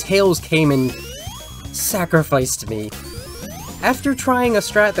 and then Tails came and sacrificed me. After trying a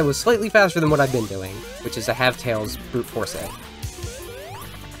strat that was slightly faster than what I've been doing, which is to have Tails brute force it.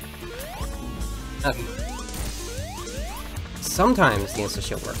 Okay. Sometimes the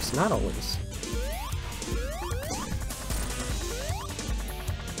insta-shield works, not always.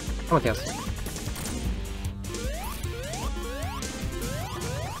 Come on, Tails.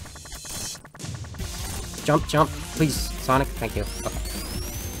 Jump, jump, please, Sonic, thank you. Okay.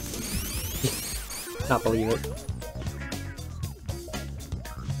 Not believe it.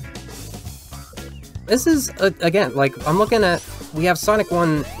 This is, again, like, I'm looking at, we have Sonic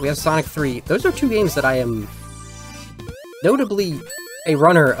 1, we have Sonic 3, those are two games that I am notably a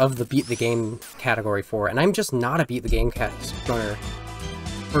runner of the beat the game category for, and I'm just not a beat the game runner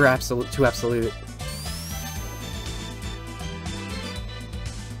for Absolute.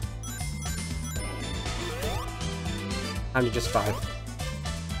 Time to just 5.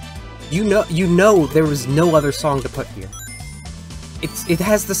 You know there was no other song to put here. It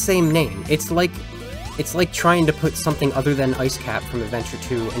has the same name. It's like trying to put something other than Ice Cap from Adventure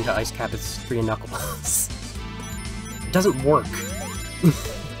 2 into Ice Cap it's 3 and Knuckles. It doesn't work.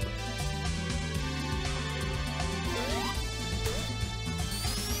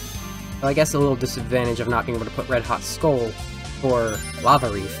 So I guess a little disadvantage of not being able to put Red Hot Skull for Lava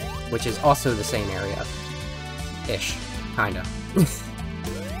Reef, which is also the same area. Ish. Kinda.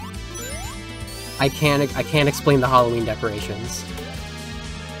 I can't explain the Halloween decorations.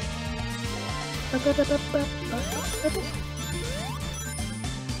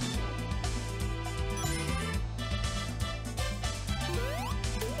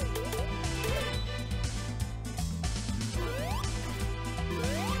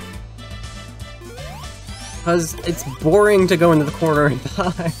 Because it's boring to go into the corner and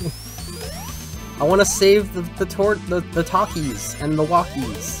die. I want to save the talkies, and the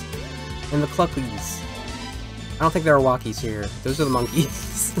walkies, and the cluckies. I don't think there are walkies here. Those are the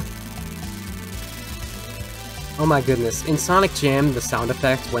monkeys. Oh my goodness. In Sonic Jam, the sound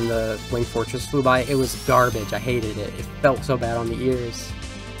effect when the Wing Fortress flew by, it was garbage. I hated it. It felt so bad on the ears.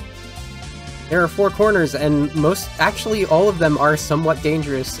 There are 4 corners, and actually all of them are somewhat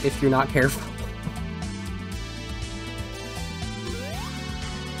dangerous if you're not careful.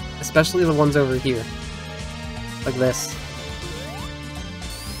 Especially the ones over here. Like this.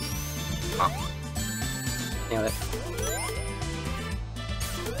 Oh. Nailed it.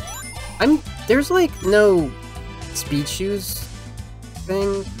 There's like no speed shoes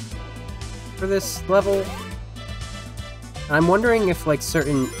thing for this level. I'm wondering if like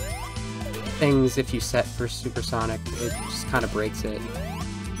certain things, if you set for Supersonic, it just kind of breaks it.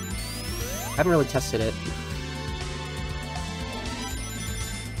 I haven't really tested it.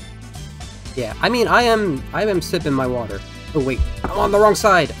 Yeah, I mean, I am sipping my water. Oh wait, I'm on the wrong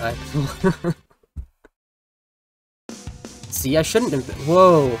side! See, I shouldn't have...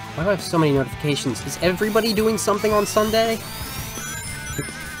 Whoa, why do I have so many notifications? Is everybody doing something on Sunday?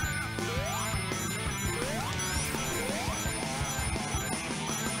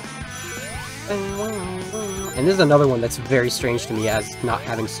 And this is another one that's very strange to me as not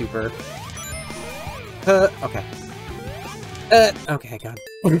having super. Okay. Okay, God.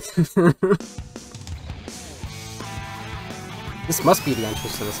 This must be the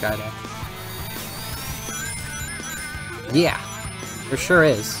entrance to the Skydeck. Yeah, there sure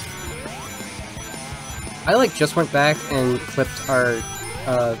is. I, like, just went back and clipped our,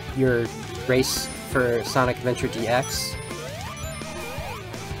 your race for Sonic Adventure DX.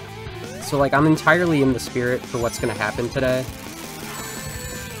 So, like, I'm entirely in the spirit for what's gonna happen today.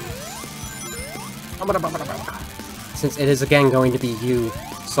 Since it is again going to be you,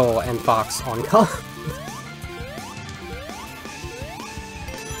 Soul, and Fox on call.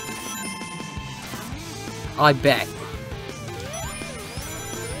 I bet.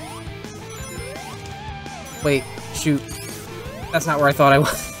 Wait, shoot. That's not where I thought I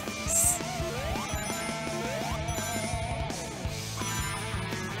was.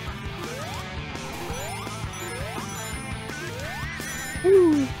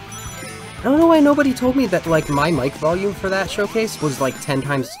 I don't know why nobody told me that, like, my mic volume for that showcase was, like, 10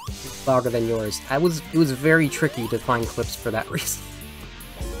 times louder than yours. It was very tricky to find clips for that reason.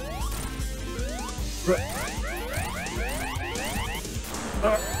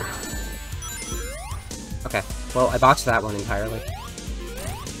 Okay, well, I botched that one entirely.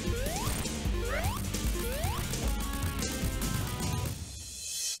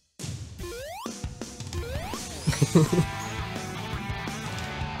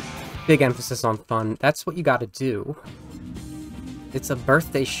 Big emphasis on fun. That's what you gotta do. It's a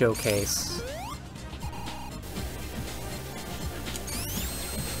birthday showcase.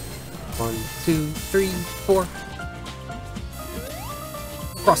 1, 2, 3, 4.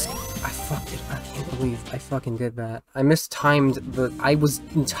 Cross. I fucked it. I can't believe I fucking did that. I mistimed the... I was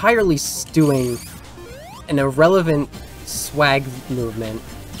entirely doing an irrelevant swag movement,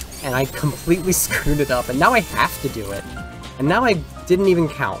 and I completely screwed it up, and now I have to do it. And now I didn't even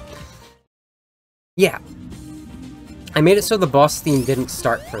count. Yeah. I made it so the boss theme didn't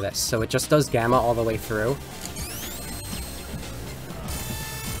start for this, so it just does Gamma all the way through.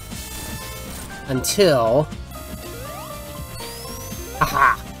 Until...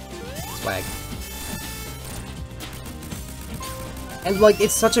 Aha! Swag. And, like,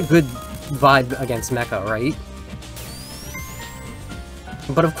 it's such a good vibe against Mecha, right?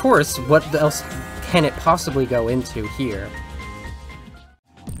 But of course, what else can it possibly go into here?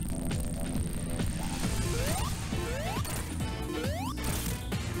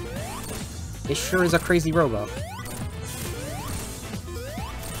 It sure is a crazy robo.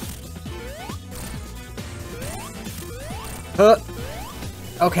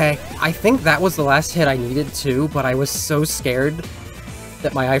 Okay, I think that was the last hit I needed too, but I was so scared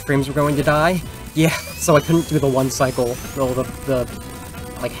that my iframes were going to die. Yeah, so I couldn't do the one cycle, well, the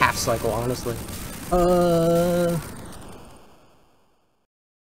like, half cycle, honestly.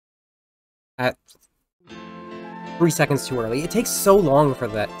 At 3 seconds too early. It takes so long for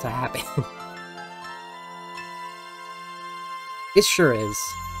that to happen. It sure is.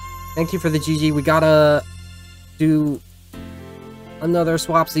 Thank you for the GG. We gotta do another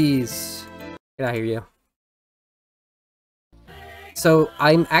swapsies. Get out of here, you. So,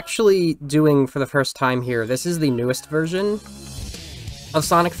 I'm actually doing, for the first time here, this is the newest version of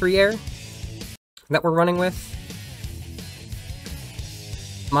Sonic 3 Air that we're running with.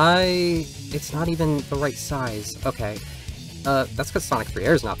 It's not even the right size. Okay. That's because Sonic 3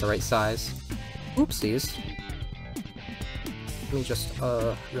 Air is not the right size. Oopsies. Let me just,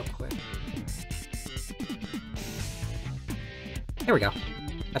 real quick. There we go.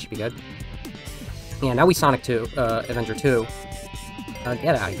 That should be good. Yeah, now we Sonic 2, Avenger 2.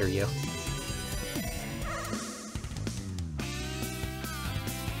 Get out of here, you.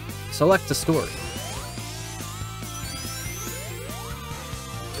 Select a story.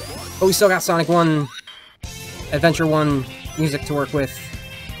 But we still got Sonic 1, Adventure 1 music to work with.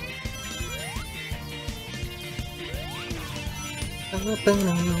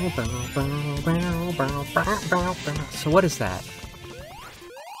 So what is that?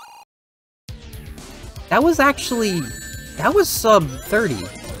 That was actually... That was sub 30.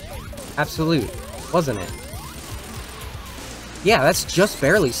 Absolute, wasn't it? Yeah, that's just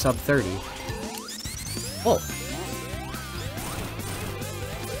barely sub 30. Oh.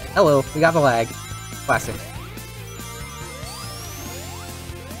 Hello, we got the lag. Classic.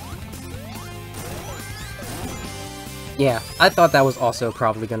 Yeah, I thought that was also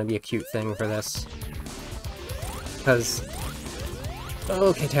probably going to be a cute thing for this. Because...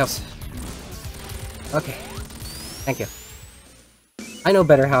 Okay, Tails. Okay. Thank you. I know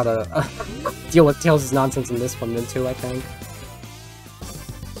better how to deal with Tails' nonsense in this one than 2, I think.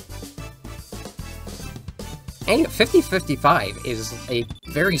 And 50-55 is a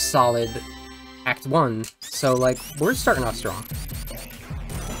very solid Act 1, so, like, we're starting off strong.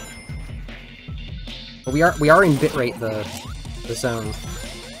 But we are in bitrate, the zone.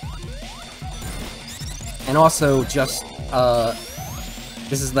 And also, just,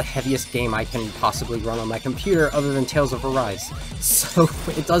 this is the heaviest game I can possibly run on my computer other than Tales of Arise. So,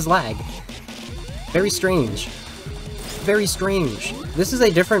 it does lag. Very strange. Very strange. This is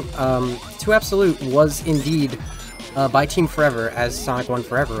a different, 2 Absolute was indeed, by Team Forever, as Sonic 1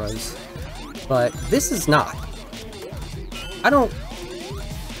 Forever was. But this is not. I don't...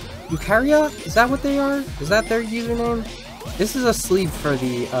 Eukarya? Is that what they are? Is that their username? This is a sleeve for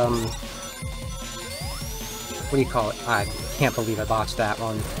the, what do you call it? I can't believe I botched that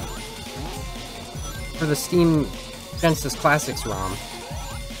one. For the Steam Genesis Classics ROM.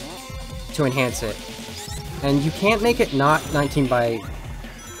 To enhance it. And you can't make it not 19 by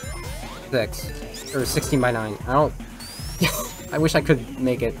 6. Or 16 by 9. I don't... I wish I could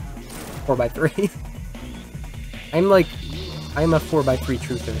make it 4 by 3. I'm a 4 by 3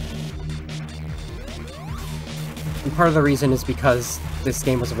 truther. And part of the reason is because this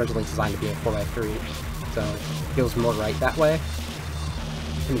game was originally designed to be a 4 by 3. So, it feels more right that way.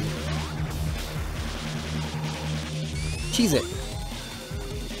 Cheese it!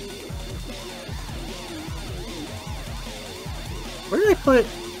 Where did I put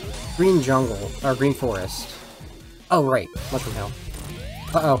Green Jungle, or Green Forest? Oh, right. Mushroom Hill.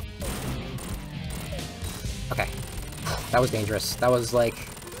 Uh-oh. Okay. That was dangerous. That was, like,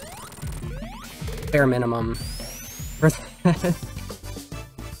 bare minimum.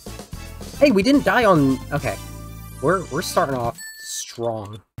 Hey, we didn't die on... Okay. We're starting off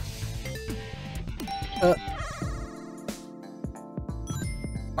strong.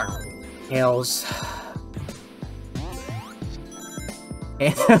 Tails.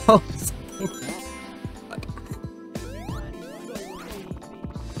 Tails.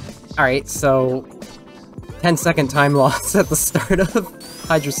 Alright, so... 10-second time loss at the start of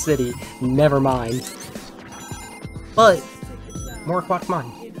Hydra City. Never mind. But, more Aquatic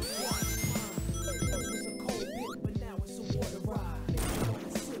Mind.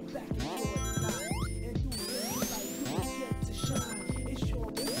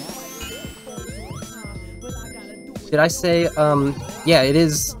 Did I say, yeah, it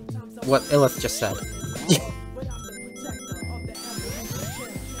is what Illith just said.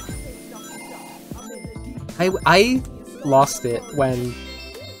 I lost it when,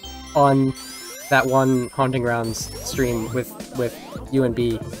 on that one Haunting Grounds stream with you and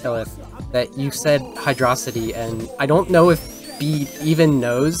B, Illith, that you said Hydrocity, and I don't know if B even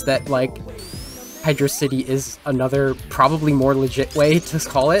knows that, like, Hydra City is another, probably more legit way to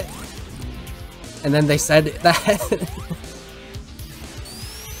call it. And then they said that.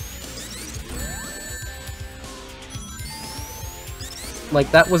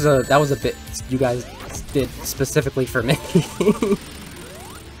 Like, that was a bit you guys did specifically for me.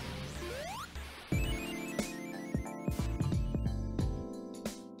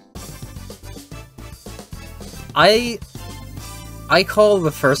 I call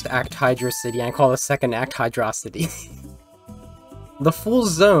the first act Hydra City, and I call the second act Hydrocity. The full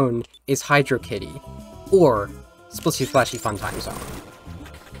zone is Hydro Kitty, or Splishy Splashy Fun Time Zone.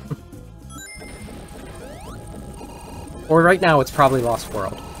 Or right now, it's probably Lost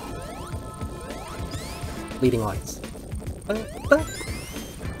World. Leading Lights. Okay,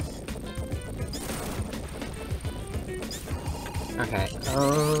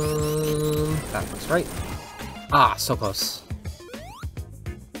 that looks right. Ah, so close.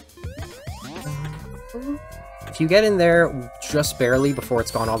 If you get in there just barely before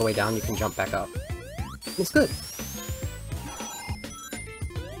it's gone all the way down, you can jump back up. It's good.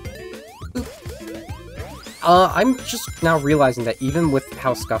 I'm just now realizing that even with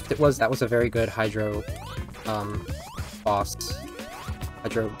how scuffed it was, that was a very good Hydro, boss.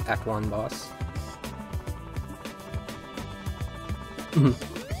 Hydro Act 1 boss.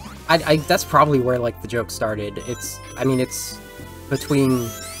 That's probably where, like, the joke started. I mean, it's between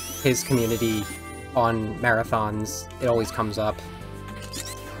his community on marathons, it always comes up.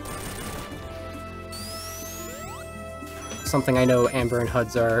 Something I know Amber and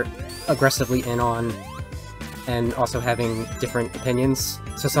Huds are aggressively in on, and also having different opinions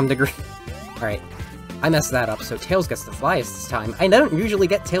to some degree. Alright, I messed that up, so Tails gets to fly us this time. I don't usually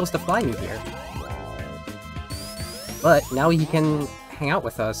get Tails to fly me here. But now he can hang out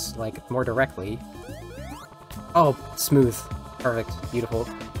with us, like, more directly. Oh, smooth. Perfect. Beautiful.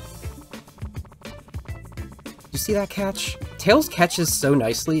 You see that catch? Tails catches so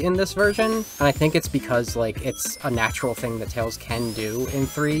nicely in this version, and I think it's because, like, it's a natural thing that Tails can do in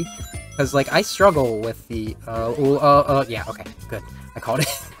 3. Because, like, I struggle with the, yeah, okay, good. I called it.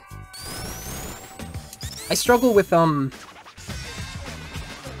 I struggle with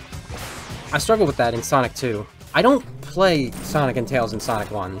that in Sonic 2. I don't play Sonic and Tails in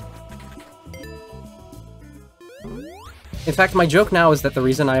Sonic 1. In fact, my joke now is that the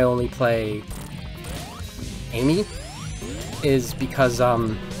reason I only play Amy is because,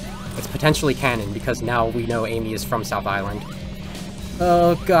 it's potentially canon, because now we know Amy is from South Island.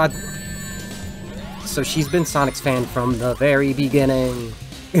 Oh, God. So she's been Sonic's fan from the very beginning.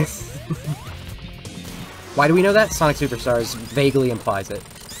 Why do we know that? Sonic Superstars vaguely implies it.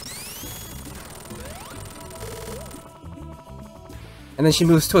 And then she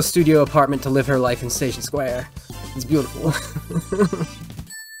moves to a studio apartment to live her life in Station Square. It's beautiful.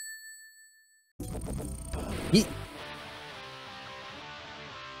 Yeet.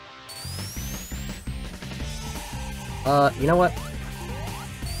 You know what?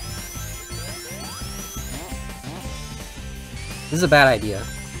 This is a bad idea,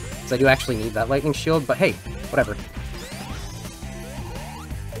 because I do actually need that lightning shield, but hey, whatever.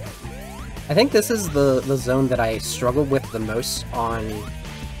 I think this is the zone that I struggled with the most on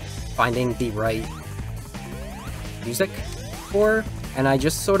finding the right music for, and I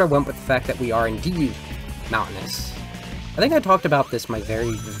just sort of went with the fact that we are indeed mountainous. I think I talked about this my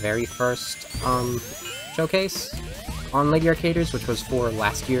very first showcase on Lady Arcaders, which was for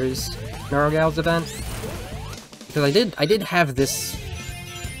last year's NeuroGals event. Because I did have this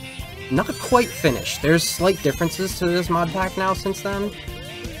not quite finished. There's slight differences to this mod pack now since then.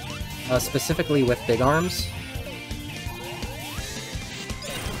 Specifically with big arms.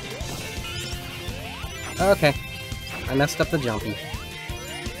 Okay. I messed up the jumpy.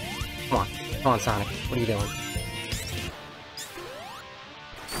 Come on, Sonic. What are you doing?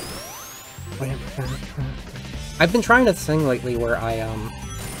 I've been trying to thing lately where I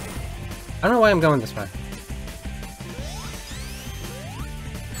don't know why I'm going this way.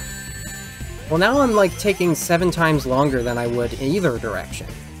 Well, now I'm, like, taking 7 times longer than I would in either direction.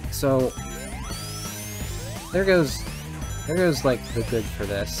 So, there goes, like, the good for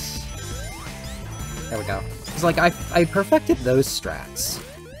this. There we go. It's like, I perfected those strats.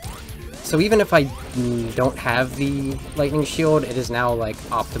 So even if I don't have the lightning shield, it is now, like,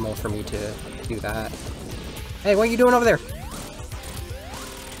 optimal for me to do that. Hey, what are you doing over there?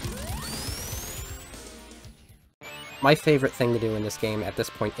 My favorite thing to do in this game at this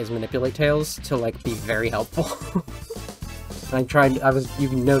point is manipulate Tails to, like, be very helpful. And you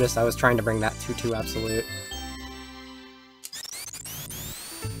noticed I was trying to bring that 2-2 absolute.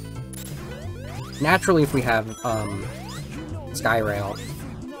 Naturally, if we have, Skyrail,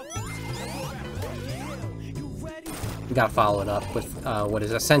 we gotta follow it up with, what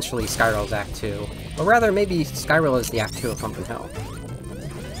is essentially Skyrail's Act 2. Or rather, maybe Skyrail is the Act 2 of Pumpkin Hill.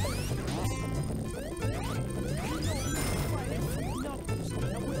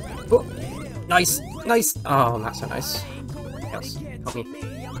 Oh, nice! Nice! Oh, not so nice. Yes, help me.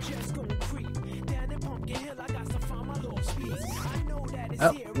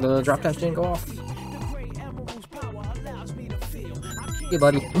 Oh, the drop dash didn't go off. Hey,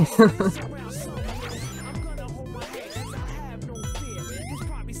 buddy.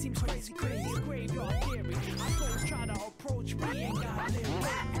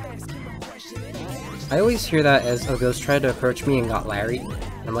 I always hear that as a ghost tried to approach me and got Larry.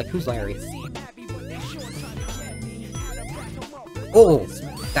 And I'm like, who's Larry? Oh!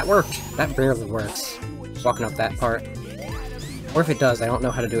 That worked! That barely works. Walking up that part. Or if it does, I don't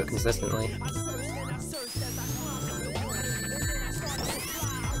know how to do it consistently.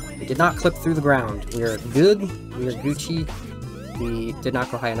 We did not clip through the ground. We are good. We are Gucci. We did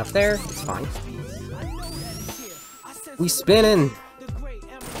not go high enough there. It's fine. We spinning!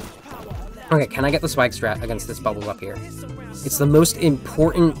 Okay, can I get the swag strat against this bubble up here? It's the most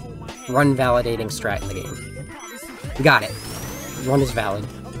important run validating strat in the game. We got it. Run is valid.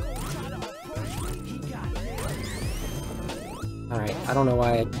 Alright, I don't know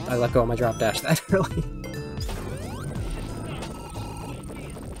why I let go of my drop dash that early.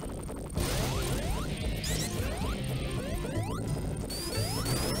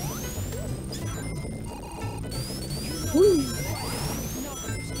 Woo!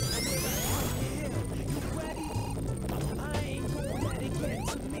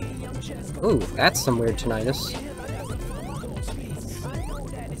 Ooh, that's some weird tinnitus.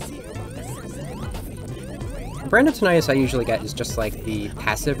 brand of tinnitus I usually get is just like the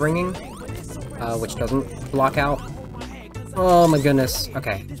passive ringing, which doesn't block out. Oh my goodness.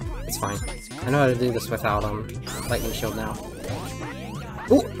 Okay, it's fine. I know how to do this without lightning shield now.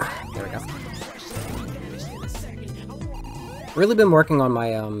 Ooh, there we go. Really been working on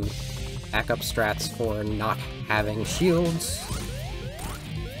my backup strats for not having shields.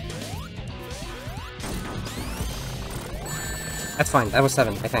 That's fine. That was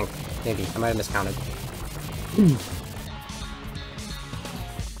 7, I think. Maybe. I might have miscounted.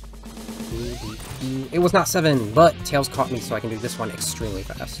 It was not 7, but Tails caught me, so I can do this one extremely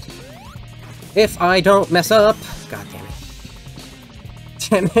fast. If I don't mess up... God damn it.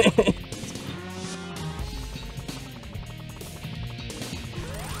 Damn it.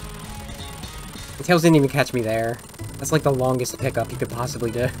 Tails didn't even catch me there. That's like the longest pickup you could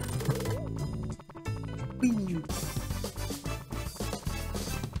possibly do.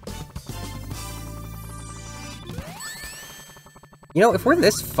 You know, if we're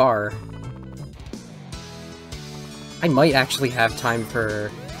this far, I might actually have time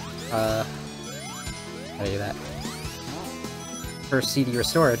for, how do I do that? For CD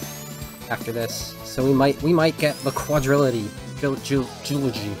restored after this. So we might get the quadrilogy.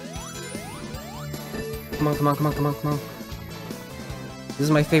 Trilogy. Come on, come on, come on, come on, come on. This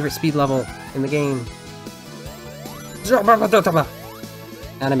is my favorite speed level in the game.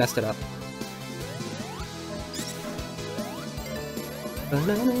 And I messed it up.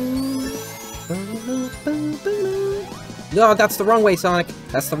 No, that's the wrong way, Sonic!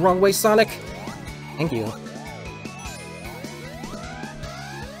 That's the wrong way, Sonic! Thank you.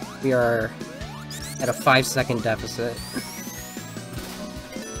 We are at a 5-second deficit.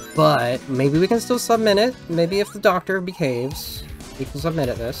 But maybe we can still submit it. Maybe if the doctor behaves, we can submit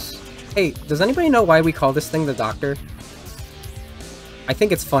it this. Hey, does anybody know why we call this thing the doctor? I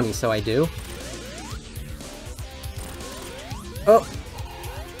think it's funny, so I do. Oh!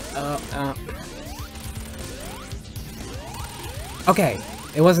 Okay,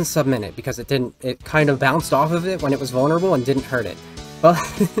 it wasn't submitted because it kind of bounced off of it when it was vulnerable and didn't hurt it. But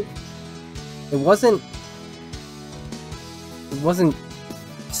it wasn't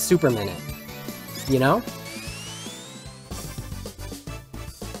super minute, you know?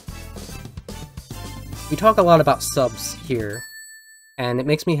 We talk a lot about subs here, and it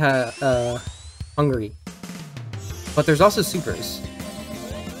makes me hungry. But there's also supers.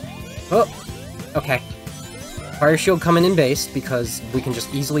 Oh, okay. Fire shield coming in base, because we can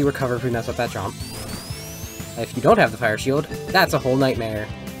just easily recover if we mess up that jump. If you don't have the fire shield, that's a whole nightmare.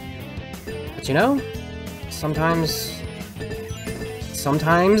 But you know, sometimes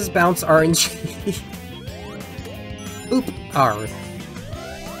bounce RNG. Oop, R.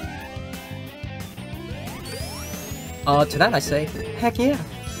 To that I say, heck yeah.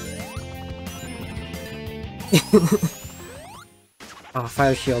 Oh,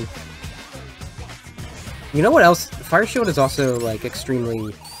 fire shield. You know what else? Fire shield is also, like,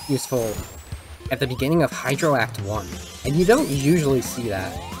 extremely useful at the beginning of Hydro Act 1. And you don't usually see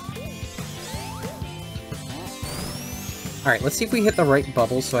that. Alright, let's see if we hit the right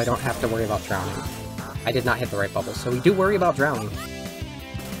bubble so I don't have to worry about drowning. I did not hit the right bubble, so we do worry about drowning.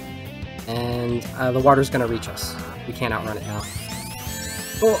 And the water's gonna reach us. We can't outrun it now.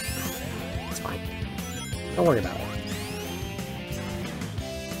 Oh! It's fine. Don't worry about it.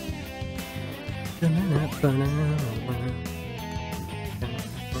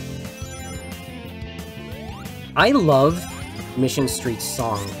 I love Mission Street's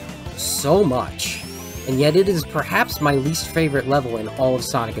song so much, and yet it is perhaps my least favorite level in all of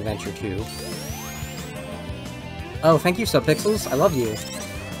Sonic Adventure 2. Oh, thank you, Subpixels. I love you.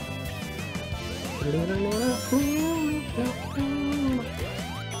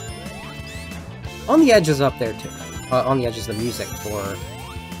 On the Edge is up there, too. On the Edge is the music for...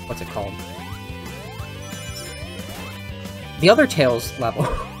 what's it called? The other Tails level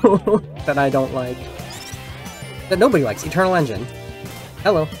that I don't like. That nobody likes. Eternal Engine.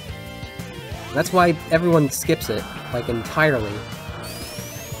 Hello. That's why everyone skips it, like, entirely.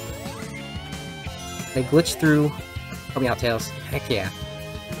 They glitch through. Help me out, Tails. Heck yeah.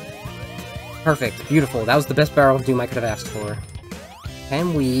 Perfect. Beautiful. That was the best Barrel of Doom I could have asked for.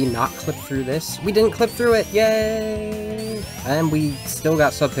 Can we not clip through this? We didn't clip through it! Yay! And we still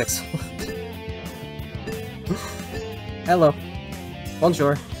got Subpixel. Hello.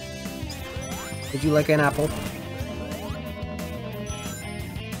 Bonjour. Would you like an apple?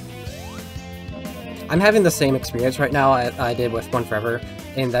 I'm having the same experience right now I did with One Forever,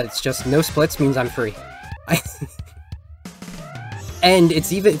 in that it's just no splits means I'm free. And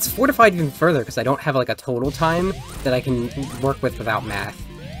it's fortified even further because I don't have like a total time that I can work with without math.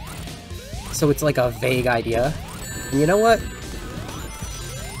 So it's like a vague idea. And you know what?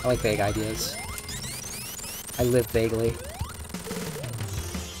 I like vague ideas. I live vaguely.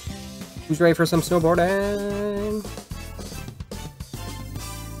 Who's ready for some snowboarding?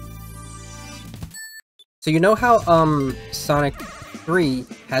 So you know how, Sonic 3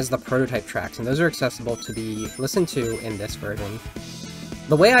 has the prototype tracks, and those are accessible to be listened to in this version.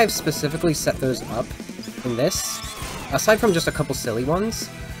 The way I've specifically set those up in this, aside from just a couple silly ones...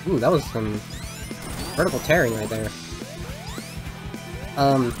 Ooh, that was some vertical tearing right there.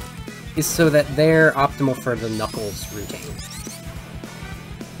 Is so that they're optimal for the Knuckles routine.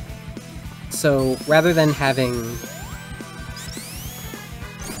 So, rather than having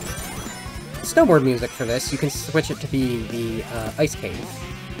snowboard music for this, you can switch it to be the Ice Cave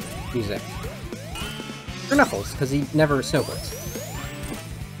music. For Knuckles, because he never snowboards.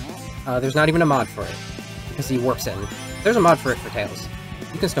 There's not even a mod for it, because he warps in. There's a mod for it for Tails.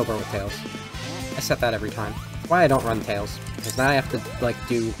 You can snowboard with Tails. I set that every time. That's why I don't run Tails, because now I have to, like,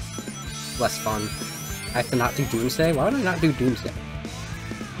 do less fun. I have to not do Doomsday? Why would I not do Doomsday?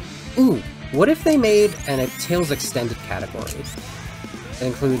 Ooh, what if they made a Tails Extended category that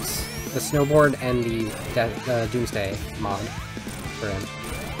includes the snowboard and the Doomsday mod for him?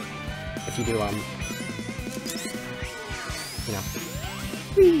 If you do, you know.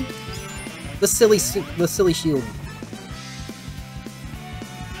 Whee! The silly shield.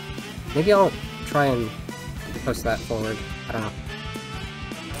 Maybe I'll try and post that forward. I don't know.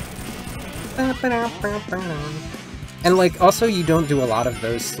 And, like, also you don't do a lot of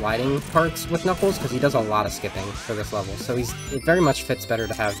those sliding parts with Knuckles, because he does a lot of skipping for this level, so it very much fits better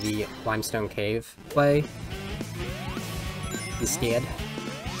to have the Limestone Cave play instead.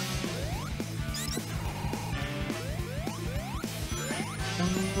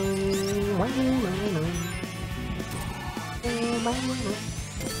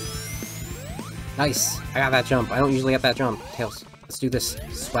 Nice! I got that jump. I don't usually get that jump. Tails, let's do this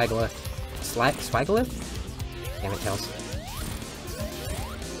Swagalith. Swagalith? Damn it, Tails.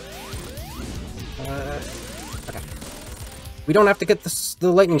 Okay. We don't have to get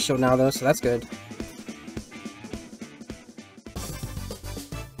the lightning shield now, though, so that's good.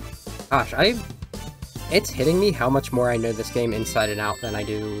 Gosh, it's hitting me how much more I know this game inside and out than I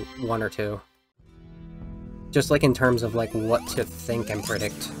do 1 or 2. Just, like, in terms of, like, what to think and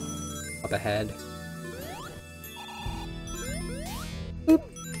predict up ahead. Boop.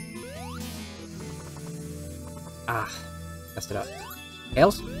 Ah, messed it up.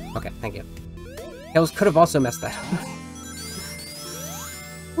 Tails? Okay, thank you. Tails could have also messed that up.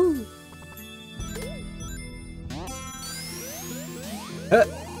 Woo.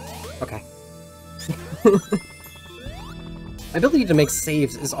 Okay. My ability to make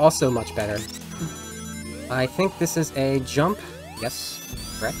saves is also much better. I think this is a jump. Yes,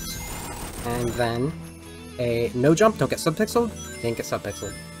 correct. And then a no jump, don't get subpixeled, didn't get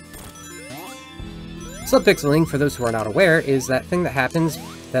subpixeled. Subpixeling, for those who are not aware, is that thing that happened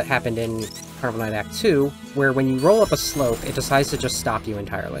in Carnival Night Act 2, where when you roll up a slope, it decides to just stop you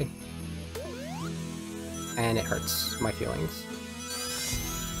entirely. And it hurts my feelings.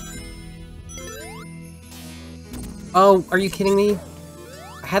 Oh, are you kidding me?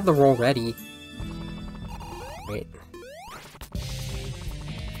 I had the roll ready. Wait.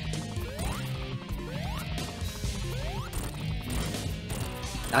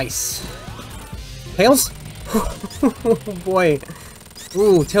 Nice. Tails? Oh boy.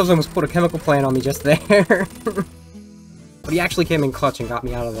 Ooh, Tails almost put a chemical plant on me just there. But he actually came in clutch and got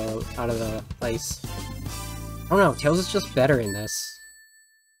me out of the ice. Oh no, Tails is just better in this.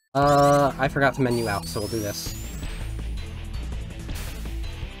 I forgot to menu out, so we'll do this.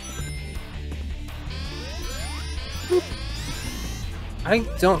 I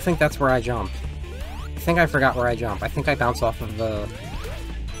don't think that's where I jump. I think I forgot where I jump. I think I bounce off of the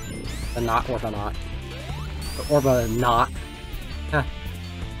knot or the knot. Or the knot. Huh.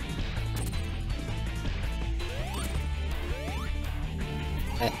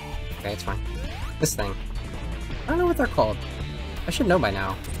 Hey, okay, it's fine. This thing. I don't know what they're called. I should know by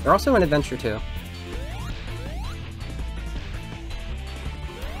now. They're also in Adventure 2.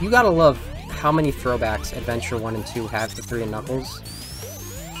 You gotta love how many throwbacks Adventure 1 and 2 have to 3 and Knuckles.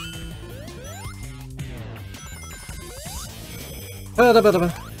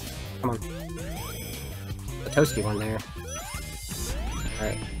 Come on. The toasty one there.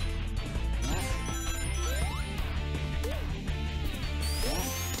 Alright.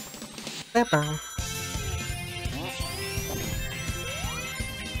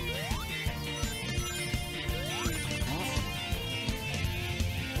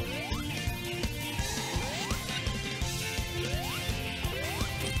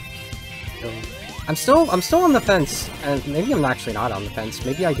 I'm still on the fence, and maybe I'm actually not on the fence.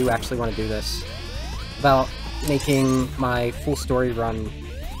 Maybe I do actually want to do this. About making my full story run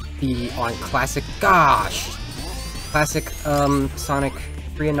be on classic, classic, Sonic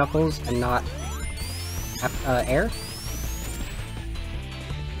 3 and Knuckles, and not, Air?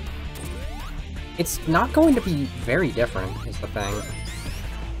 It's not going to be very different, is the thing.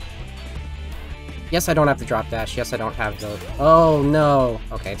 Yes, I don't have the drop dash. Yes, I don't have the... Oh, no!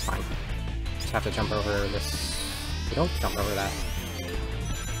 Okay, it's fine. Just have to jump over this... You don't jump over that.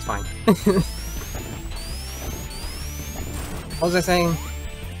 It's fine. What was I saying?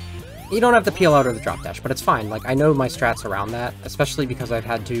 You don't have to peel out or the drop dash, but it's fine. Like, I know my strats around that, especially because I've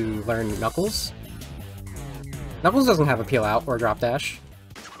had to learn Knuckles. Knuckles doesn't have a peel out or drop dash.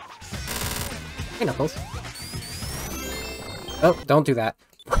 Hey, Knuckles. Oh, don't do that.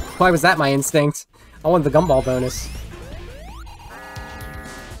 Why was that my instinct? I wanted the gumball bonus.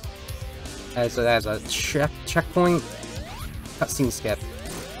 So that's a checkpoint cutscene skip.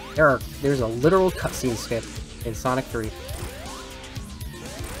 There's a literal cutscene skip in Sonic 3.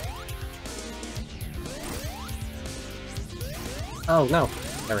 Oh no.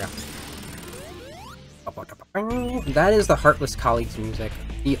 There we go. That is the Heartless Colleagues music.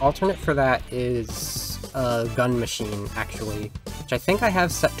 The alternate for that is Gun Machine, actually, which I think I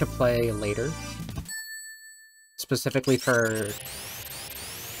have set to play later. Specifically for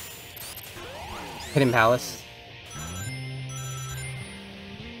Hidden Palace.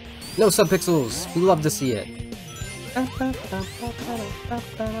 No subpixels! We love to see it.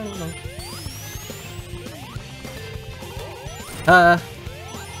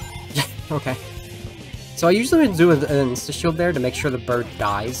 Okay. So I usually do an insta-shield there to make sure the bird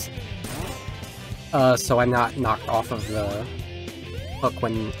dies. So I'm not knocked off of the hook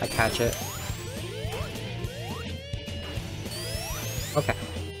when I catch it. Okay.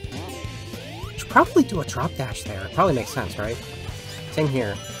 Should probably do a drop dash there. It probably makes sense, right? Same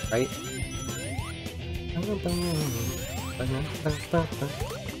here, right?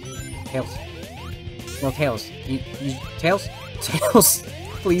 Tails. No, Tails. You Tails? Tails!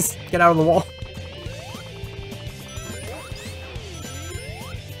 Please, get out of the wall.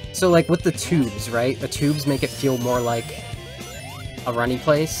 So, like, with the tubes, right? The tubes make it feel more like a runny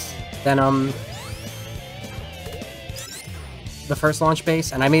place than, the first launch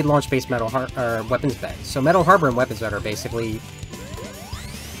base, and I made launch base weapons bed. So Metal Harbor and weapons bed are basically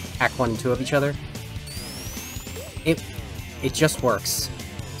Act 1 and 2 of each other. It just works.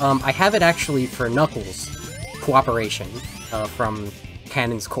 I have it actually for Knuckles Cooperation from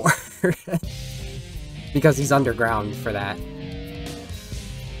Cannon's Core. Because he's underground for that.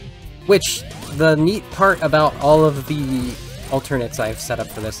 Which, the neat part about all of the alternates I've set up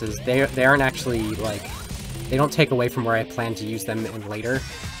for this is they aren't actually, like, they don't take away from where I plan to use them in later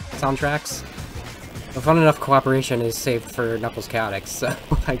soundtracks. But fun enough, Cooperation is saved for Knuckles Chaotix, so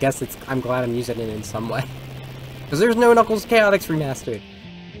I guess I'm glad I'm using it in some way. Because there's no Knuckles Chaotix Remastered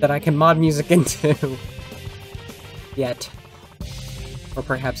that I can mod music into. Yet. Or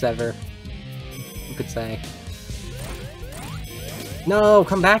perhaps ever. You could say. No,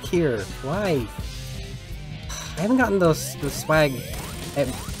 come back here! Why? I haven't gotten the swag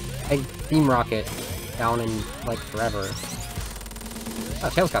egg beam rocket down in, like, forever. Oh,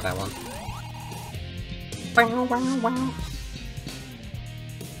 Tails got that one. Wow, wow, wow.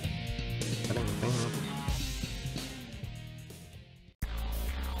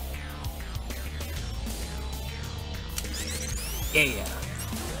 Yeah!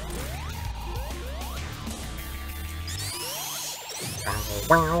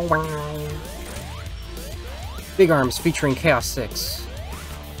 Wow, wow. Big Arms featuring Chaos 6.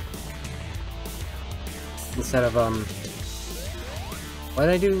 Instead of, what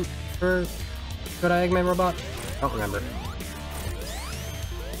did I do for Good Eye Eggman Robot? I don't remember.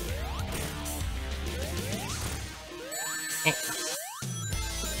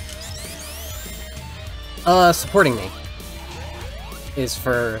 Supporting me is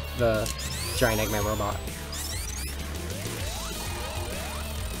for the Giant Eggman Robot.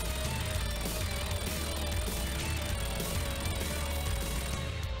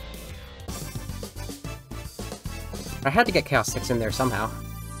 I had to get Chaos 6 in there somehow.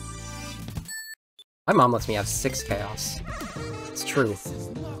 My mom lets me have 6 Chaos. It's true.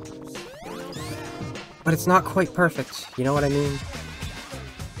 But it's not quite perfect, you know what I mean?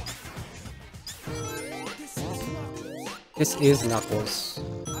 This is Knuckles.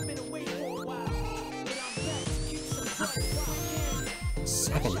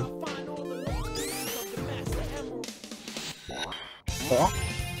 7? 4?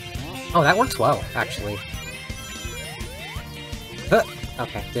 Oh, that works well, actually.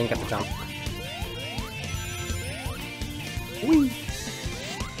 Okay, didn't get the jump. Whee!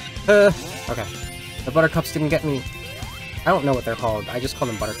 Okay. The buttercups didn't get me. I don't know what they're called. I just call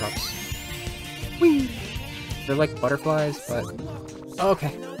them buttercups. Whee! They're like butterflies, but...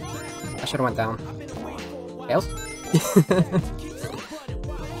 Okay. I should've went down. Tails?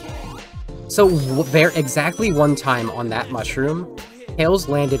 So, there exactly one time on that mushroom, Tails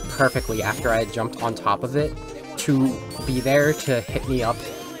landed perfectly after I had jumped on top of it to be there to hit me up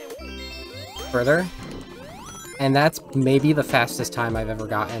further. And that's maybe the fastest time I've ever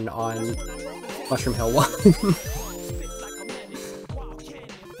gotten on Mushroom Hill 1.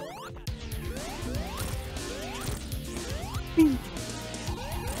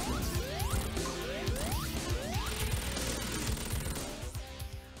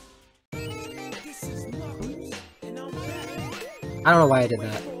 I don't know why I did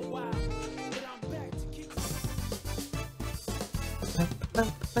that.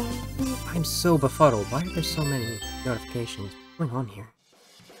 I'm so befuddled. Why are there so many notifications? What's going on here?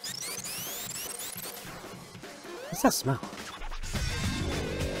 What's that smell?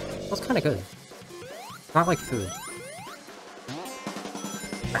 It smells kinda good. Not like food.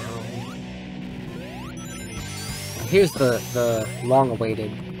 Here's the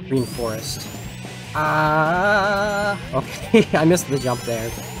long-awaited green forest. Okay, I missed the jump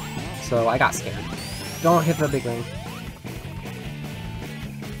there, so I got scared. Don't hit the big ring.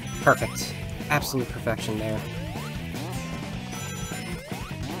 Perfect. Absolute perfection there.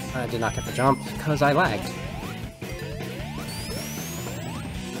 I did not get the jump, because I lagged.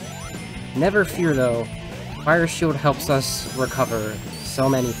 Never fear, though. Fire Shield helps us recover so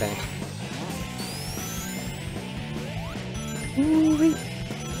many things. Ooh-wee.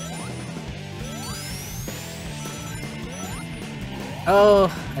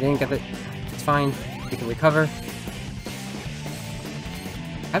 Oh, I didn't get it. It's fine. We can recover.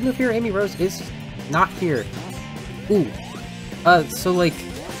 Have no fear, Amy Rose is not here. Ooh. So like,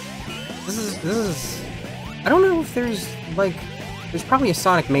 this is... I don't know if there's, like... There's probably a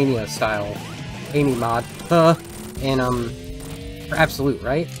Sonic Mania style Amy mod, for Absolute,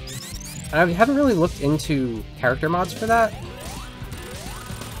 right? And I haven't really looked into character mods for that.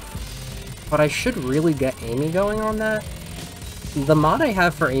 But I should really get Amy going on that. The mod I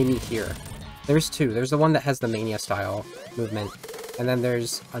have for Amy here, there's two. There's the one that has the Mania style movement, and then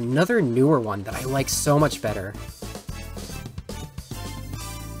there's another newer one that I like so much better.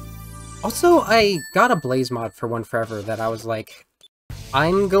 Also, I got a Blaze mod for One Forever that I was like,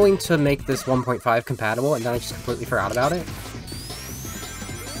 I'm going to make this 1.5 compatible, and then I just completely forgot about it.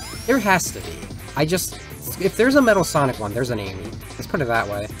 There has to be. If there's a Metal Sonic one, there's an Amy. Let's put it that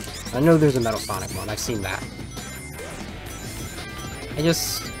way. I know there's a Metal Sonic one, I've seen that.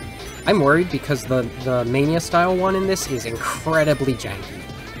 I'm worried because the Mania-style one in this is incredibly janky.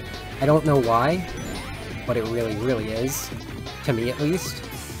 I don't know why, but it really, really is. To me, at least.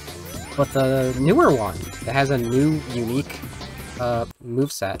 But the newer one, that has a new, unique,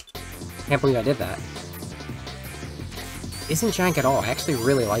 moveset, can't believe I did that, isn't jank at all. I actually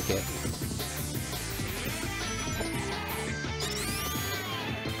really like it.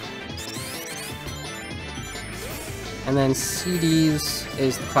 And then CD's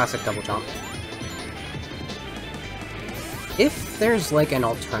is the classic double jump. If there's like an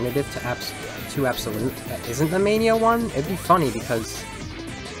alternative to Absolute that isn't the Mania one, it'd be funny because...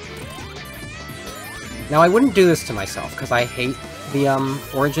 Now I wouldn't do this to myself, because I hate the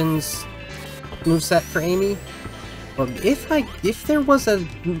Origins moveset for Amy. But if there was a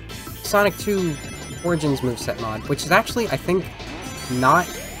Sonic 2 Origins moveset mod, which is actually, I think, not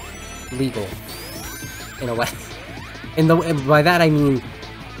legal, in a way. By that I mean,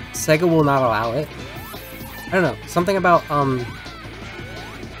 Sega will not allow it. I don't know, something about,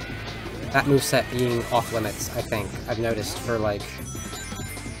 that moveset being off-limits, I think, I've noticed for, like,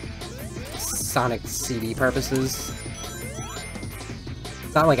 Sonic CD purposes.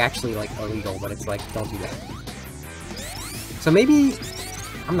 It's not, like, actually, like, illegal, but it's like, don't do that. So maybe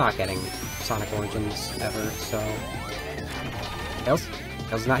I'm not getting Sonic Origins ever, so... Tails?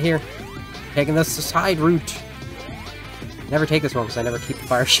 Tails is not here. Taking this side route. Never take this one because I never keep the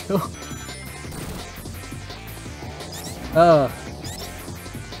fire shield.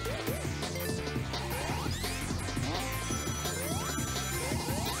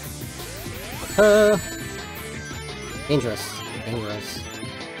 Dangerous. Dangerous.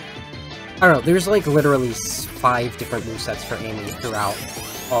 I don't know, there's like literally 5 different movesets for Amy throughout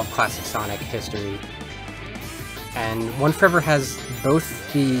all of classic Sonic history. And One Forever has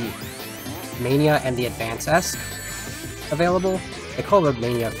both the Mania and the Advance-esque available. They call it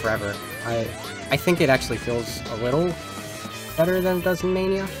Mania Forever. I think it actually feels a little better than it does in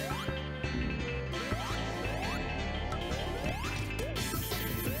Mania.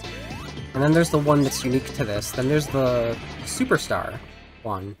 And then there's the one that's unique to this. Then there's the Superstar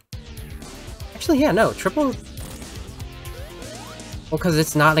one. Actually, yeah, no, Triple... Well, because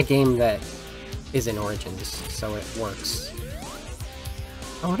it's not a game that is in Origins, so it works.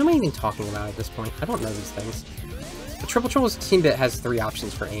 Oh, what am I even talking about at this point? I don't know these things. The Triple Troubles Team Bit has 3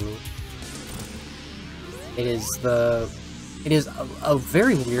 options for Amy. It is a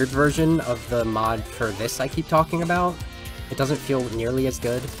very weird version of the mod for this I keep talking about. It doesn't feel nearly as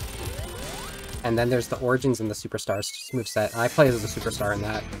good. And then there's the Origins and the Superstars moveset, and I play as a Superstar in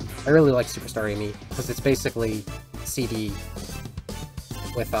that. I really like Superstar Amy, because it's basically CD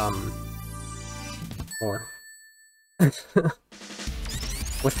with, more.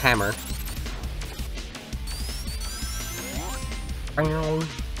 With Hammer.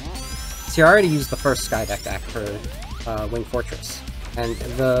 See, I already used the first Skydeck deck for Wing Fortress, and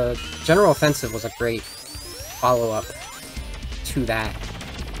the General Offensive was a great follow-up to that,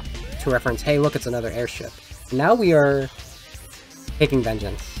 to reference, hey look, it's another airship. Now we are taking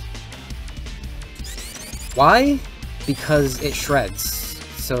vengeance. Why? Because it shreds,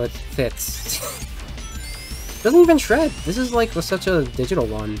 so it fits. Doesn't even shred! This is like such a digital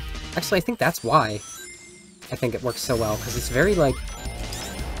one. Actually, I think that's why I think it works so well, because it's very like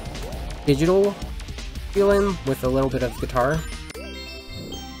digital feeling with a little bit of guitar.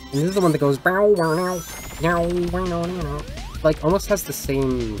 And this is the one that goes like almost has the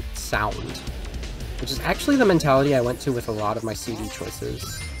same sound, which is actually the mentality I went to with a lot of my CD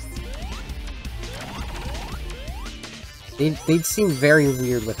choices. They'd seem very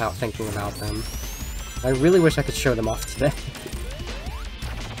weird without thinking about them. I really wish I could show them off today.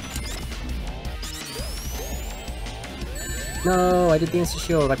 No, I did the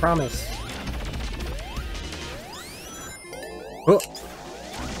insta-shield, I promise. Oh.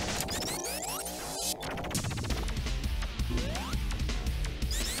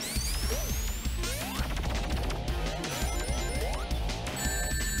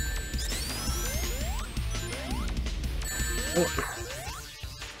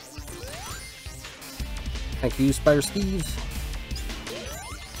 Thank you, Spider Steve.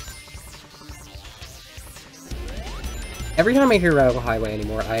 Every time I hear Radical Highway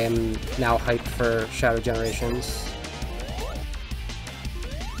anymore, I am now hyped for Shadow Generations.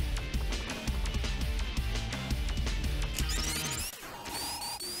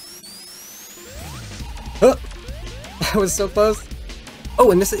 Oh! That was so close! Oh,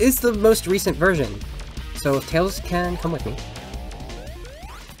 and this is the most recent version. So if Tails can come with me.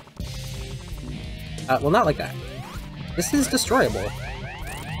 Well, not like that. This is destroyable.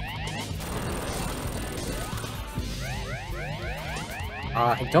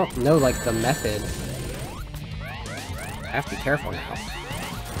 I don't know, like, the method. I have to be careful now.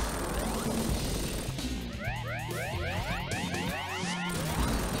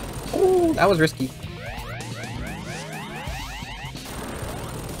 Ooh, that was risky.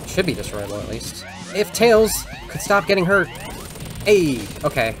 Should be destroyable, at least. If Tails could stop getting hurt. Hey,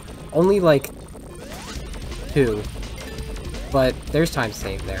 okay. Only, like, 2. But there's time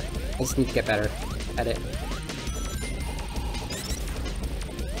saved there. I just need to get better at it.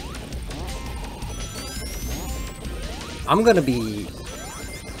 I'm gonna be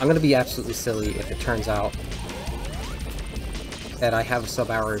absolutely silly if it turns out that I have a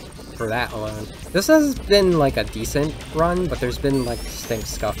sub-hour for that alone. This has been, like, a decent run, but there's been, like, distinct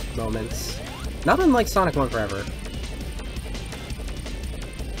scuffed moments. Not unlike Sonic 1 Forever.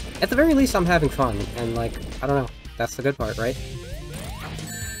 At the very least, I'm having fun, and, like, I don't know, that's the good part, right?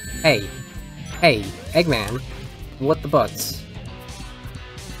 Hey. Hey, Eggman. What the butts?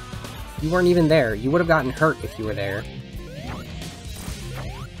 You weren't even there. You would have gotten hurt if you were there.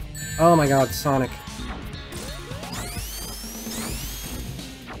 Oh my god, Sonic.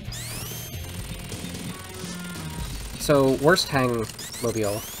 So, worst hang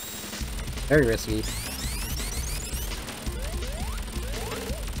mobile. Very risky.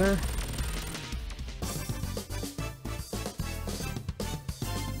 Sir?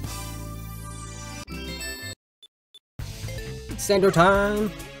 Sando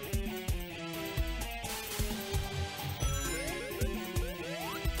time!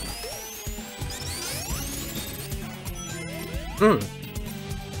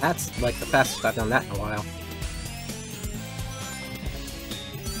 That's like the fastest I've done that in a while.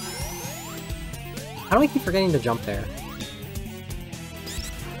 How do I keep forgetting to jump there?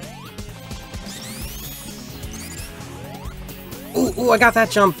 Ooh, I got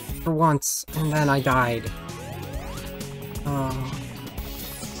that jump for once, and then I died.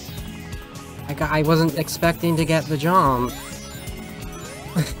 I wasn't expecting to get the jump.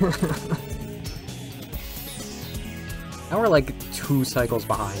 Now we're like 2 cycles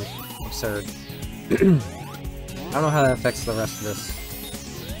behind. absurd. I don't know how that affects the rest of this.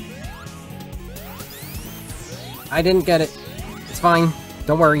 I didn't get it. It's fine.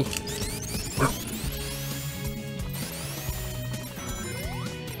 Don't worry.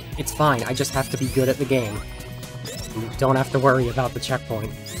 It's fine. I just have to be good at the game. You don't have to worry about the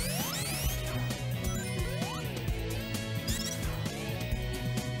checkpoint.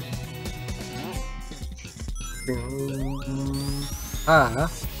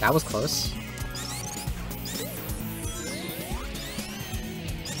 That was close.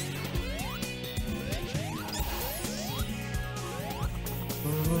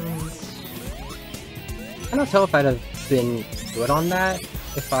 I cannot tell if I'd have been good on that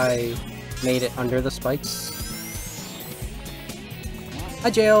if I made it under the spikes. Hi,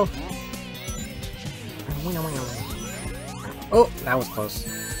 Jail! Oh, that was close.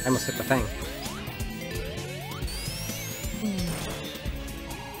 I almost hit the thing.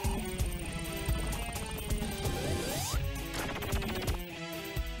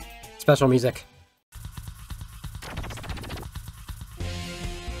 Special music.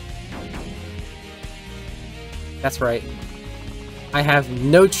 That's right. I have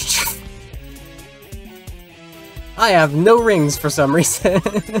no I have no rings for some reason.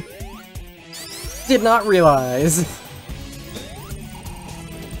 Did not realize.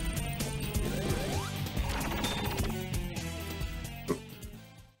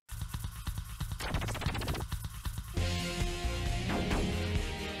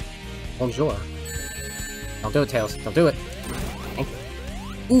 Bonjour. Don't do it, Tails. Don't do it. Thank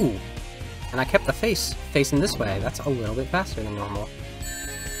you. Ooh. And I kept the face facing this way. That's a little bit faster than normal.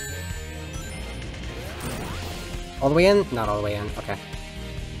 All the way in? Not all the way in. Okay.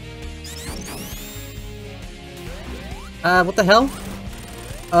 What the hell?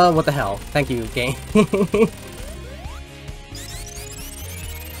 What the hell? Thank you, game.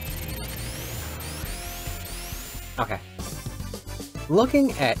 Okay.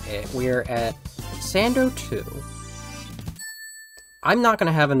 Looking at it, we're at Sando 2. I'm not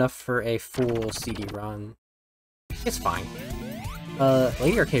gonna have enough for a full CD run. It's fine.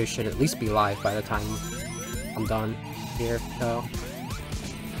 Lady Arcade should at least be live by the time I'm done here, though.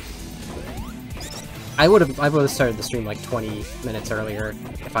 I would've started the stream like 20 minutes earlier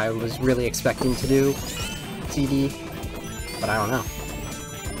if I was really expecting to do CD, but I don't know.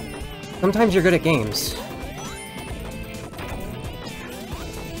 Sometimes you're good at games.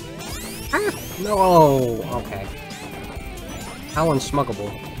 Ah, no! Okay. How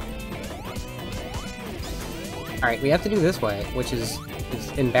unsmuggable. Alright, we have to do this way, which is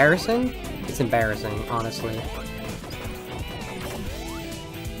embarrassing. It's embarrassing, honestly.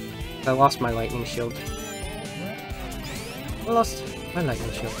 I lost my lightning shield. I lost my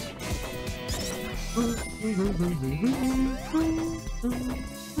lightning shield.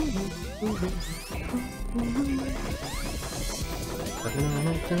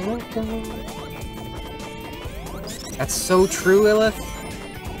 That's so true, Lilith.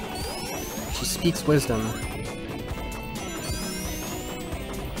 She speaks wisdom.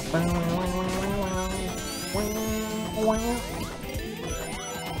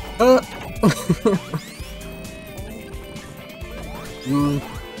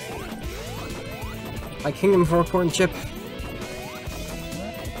 My Kingdom for a corn chip.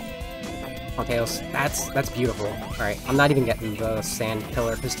 Oh, Tails. That's beautiful. Alright, I'm not even getting the sand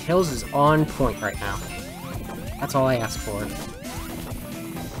pillar, because Tails is on point right now. That's all I ask for.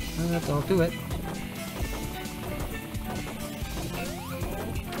 Don't do it.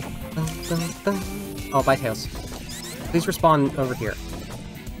 Oh, bye, Tails. Please respawn over here.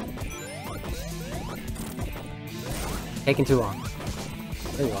 Taking too long.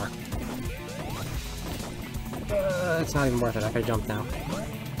 There you are. It's not even worth it. I could jump now.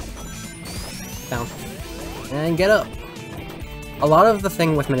 Down. And get up! A lot of the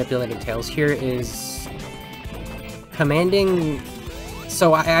thing with manipulating Tails here is commanding...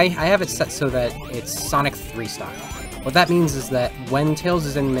 So I have it set so that it's Sonic 3 style. What that means is that when Tails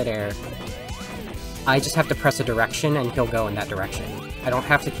is in midair, I just have to press a direction and he'll go in that direction. I don't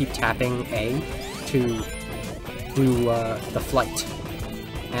have to keep tapping A to do the flight.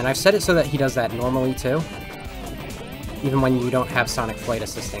 And I've set it so that he does that normally too, even when you don't have Sonic Flight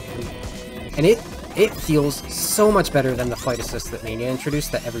assisting him. And it feels so much better than the flight assist that Mania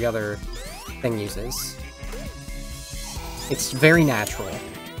introduced that every other thing uses. It's very natural.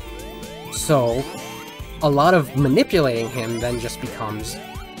 So, a lot of manipulating him then just becomes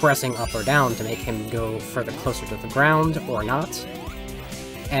pressing up or down to make him go further closer to the ground or not.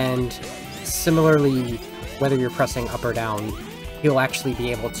 And similarly, whether you're pressing up or down, he'll actually be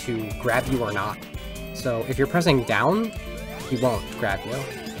able to grab you or not. So if you're pressing down, he won't grab you.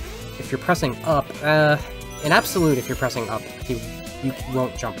 if you're pressing up, in Absolute, if you're pressing up, you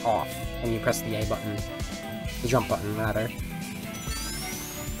won't jump off when you press the A button. The jump button, rather.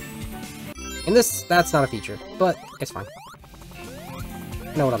 In this, that's not a feature, but it's fine.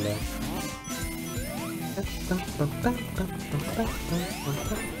 I know what I'm doing.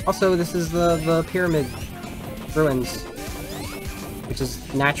 Also, this is the pyramid ruins, which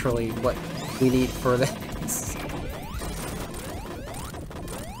is naturally what we need for this.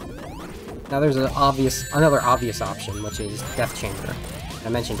 Now there's another obvious option, which is Death Chamber, I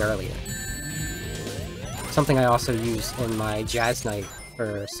mentioned earlier. Something I also use in my Jazz Knight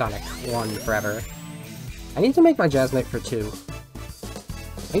for Sonic 1 Forever. I need to make my Jazz Knight for 2.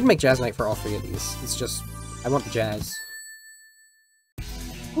 I need to make Jazz Knight for all 3 of these. It's just, I want the jazz.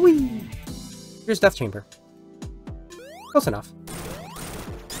 Whee! Here's Death Chamber. Close enough.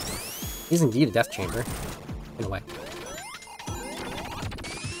 It is indeed a Death Chamber, in a way.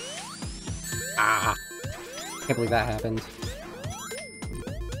 Ah! Can't believe that happened.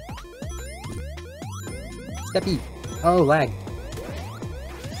 Steppy! Oh, lag.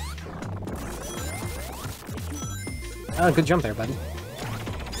 Oh, good jump there, buddy.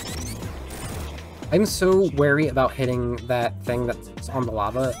 I'm so wary about hitting that thing that's on the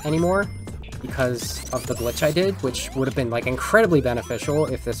lava anymore because of the glitch I did, which would have been, like, incredibly beneficial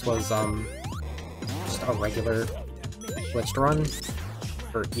if this was, just a regular glitched run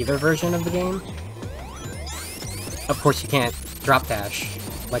for either version of the game. Of course, you can't drop dash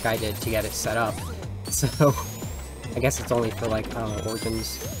like I did to get it set up, so I guess it's only for, like, I don't know,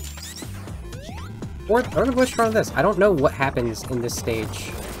 Origins. Or the glitched run of this. I don't know what happens in this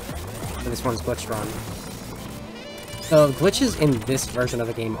stage. This one's glitched run. The glitches in this version of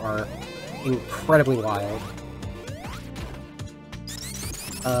the game are incredibly wild.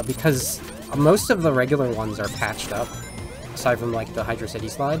 Because most of the regular ones are patched up, aside from, like, the Hydro City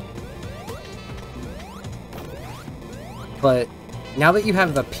slide. But now that you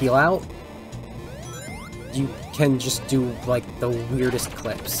have the peel out, you can just do, like, the weirdest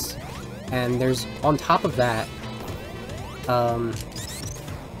clips. And there's, on top of that,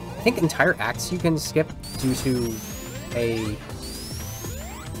 I think entire acts you can skip due to a,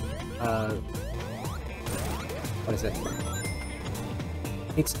 what is it?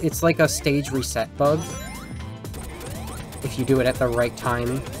 It's like a stage reset bug. If you do it at the right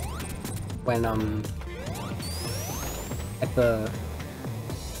time, when, at the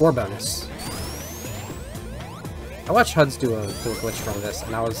 4 bonus. I watched HUDs do a glitch from this,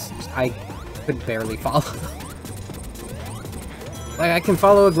 and I could barely follow. Like, I can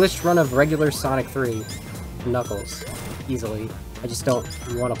follow a glitched run of regular Sonic 3 Knuckles easily. I just don't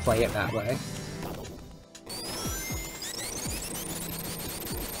want to play it that way.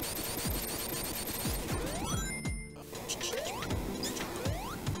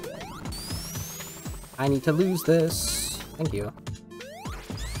 I need to lose this. Thank you.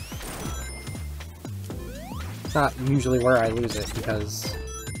 It's not usually where I lose it, because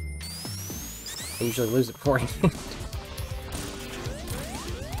I usually lose it beforehand.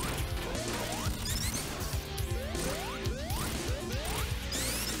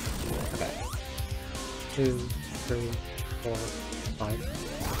 Okay. 2, 3, 4, 5.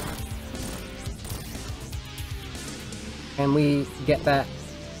 And we get that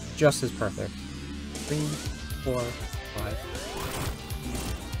just as perfect. 3, 4, 5.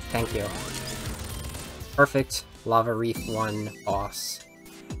 Thank you. Perfect Lava Reef 1 boss.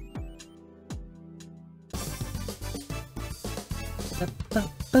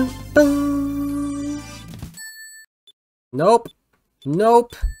 Nope.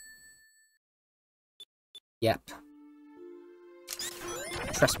 Nope. Yep.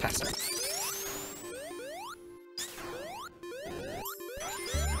 Trespasser.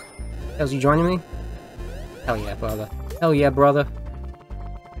 How's you joining me? Hell yeah, brother. Hell yeah, brother.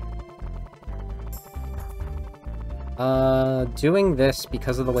 Doing this,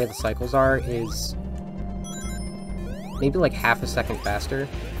 because of the way the cycles are, is maybe like half a second faster.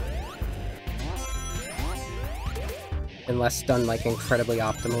 Unless done, like, incredibly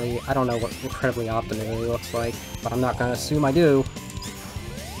optimally. I don't know what incredibly optimally looks like, but I'm not gonna assume I do.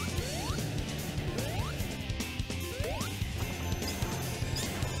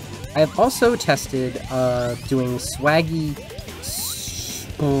 I have also tested, doing swaggy...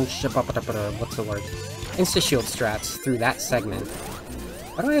 what's the word? Insta-shield strats through that segment.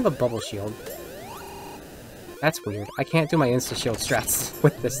 Why do I have a bubble shield? That's weird. I can't do my insta-shield strats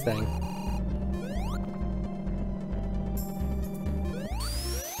with this thing.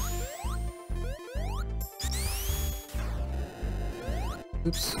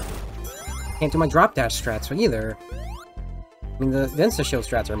 Oops. Can't do my drop dash strats either. I mean, the insta-shield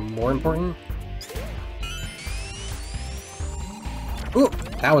strats are more important. Ooh,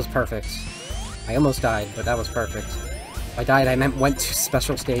 that was perfect. I almost died, but that was perfect. If I died, I meant went to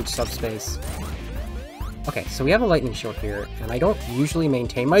special stage subspace. Okay, so we have a lightning shield here, and I don't usually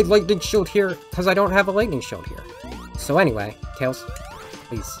maintain my lightning shield here because I don't have a lightning shield here. So anyway, Tails,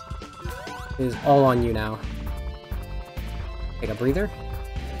 please. It is all on you now. Take a breather.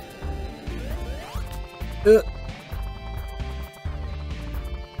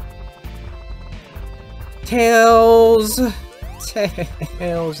 Tails!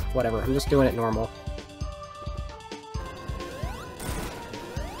 Tails! Whatever, I'm just doing it normal.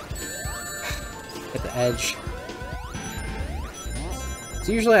 Hit the edge.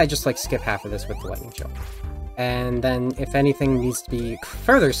 So usually I just like skip half of this with the lightning shield. And then if anything needs to be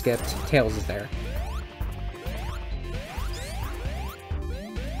further skipped, Tails is there.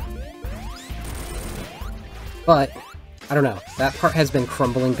 But, I don't know, that part has been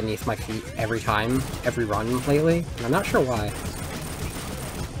crumbling beneath my feet every time, every run lately, and I'm not sure why.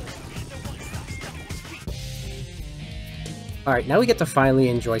 Alright, now we get to finally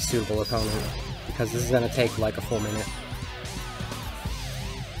enjoy Suitable Opponent, because this is gonna take like a full minute.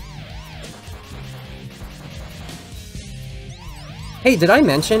 Hey, did I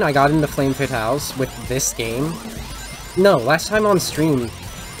mention I got into Flame Fatales with this game? No, last time on stream,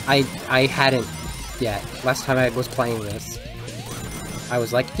 I hadn't yet. Last time I was playing this, I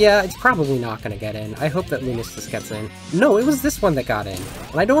was like, yeah, it's probably not gonna get in. I hope that Lunistus gets in. No, it was this one that got in,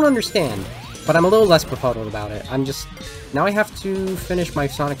 and I don't understand, but I'm a little less befuddled about it. I'm just... Now I have to finish my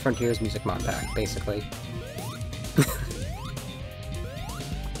Sonic Frontiers music mod pack, basically.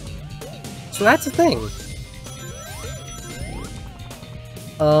 So that's the thing.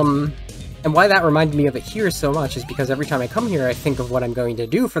 And why that reminded me of it here so much is because every time I come here I think of what I'm going to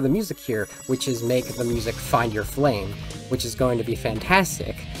do for the music here, which is make the music Find Your Flame, which is going to be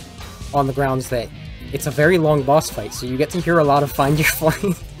fantastic, on the grounds that it's a very long boss fight, so you get to hear a lot of Find Your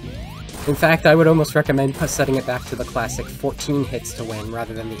Flame. In fact, I would almost recommend setting it back to the classic 14 hits to win,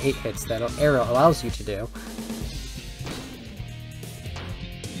 rather than the 8 hits that Era allows you to do.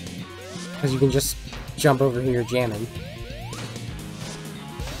 Because you can just jump over here jamming.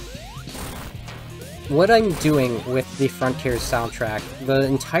 What I'm doing with the Frontiers soundtrack, the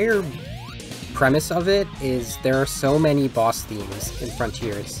entire premise of it is there are so many boss themes in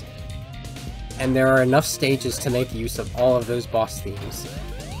Frontiers, and there are enough stages to make use of all of those boss themes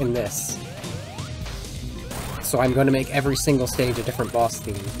in this. So I'm going to make every single stage a different boss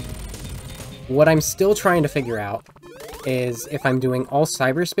theme. What I'm still trying to figure out is if I'm doing all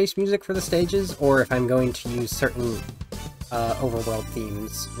cyberspace music for the stages, or if I'm going to use certain overworld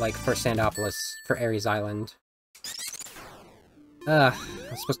themes, like for Sandopolis, for Ares Island. I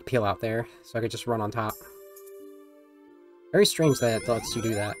was supposed to peel out there, so I could just run on top. Very strange that it lets you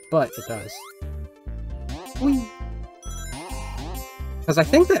do that, but it does. Because I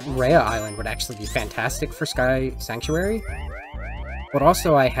think that Rhea Island would actually be fantastic for Sky Sanctuary, but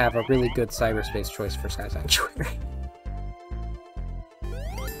also I have a really good cyberspace choice for Sky Sanctuary.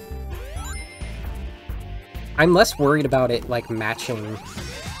 I'm less worried about it, like, matching,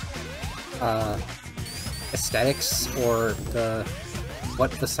 aesthetics, or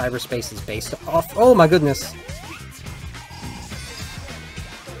what the cyberspace is based off. Oh my goodness!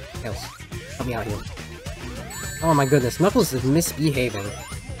 Tails, help me out here. Oh my goodness, Knuckles is misbehaving.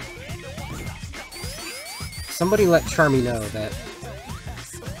 Somebody let Charmy know that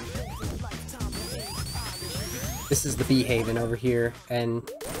this is the Bee-Haven over here, and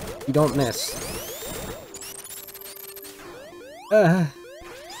you don't miss.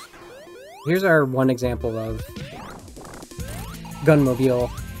 Here's our one example of Gunmobile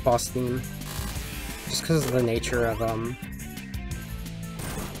boss theme. Just because of the nature of, Come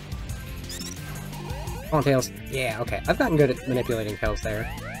on, Tails. Yeah, okay. I've gotten good at manipulating Tails there.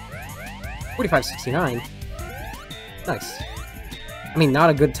 4569. Nice. I mean, not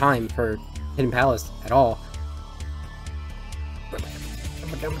a good time for Hidden Palace at all.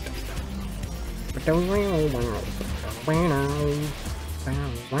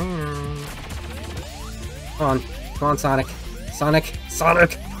 Come on, Sonic.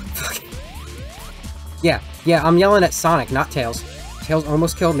 Sonic! Yeah, I'm yelling at Sonic, not Tails. Tails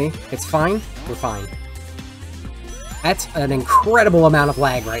almost killed me. It's fine. We're fine. That's an incredible amount of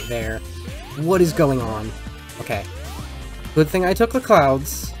lag right there. What is going on? Okay. Good thing I took the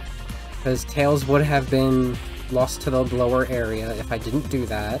clouds, because Tails would have been lost to the lower area if I didn't do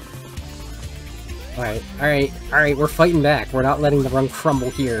that. Alright, we're fighting back. We're not letting the run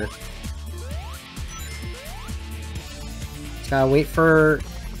crumble here. Just gotta wait for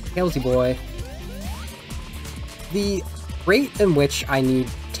Tailsy boy. rate in which I need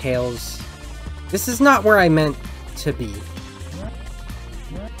Tails... This is not where I meant to be.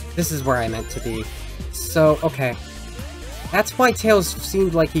 This is where I meant to be. So, okay. That's why Tails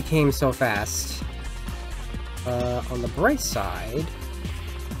seemed like he came so fast. On the bright side...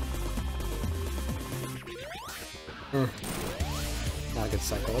 Not a good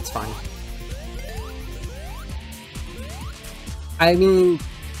cycle, it's fine. I mean,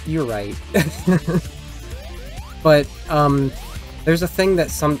 you're right. But, there's a thing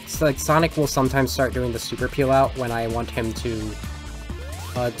that like, Sonic will sometimes start doing the super peel out when I want him to,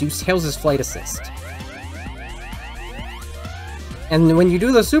 do Tails' flight assist. And when you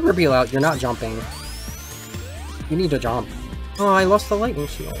do the super peel out, you're not jumping. You need to jump. Oh, I lost the lightning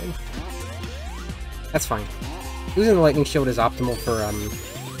shield. That's fine. Losing the lightning shield is optimal for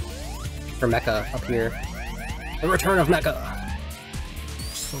Mecha up here. The return of Mecha!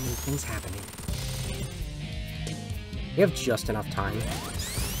 So many things happening. We have just enough time.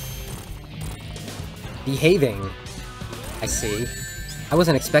 Behaving. I see. I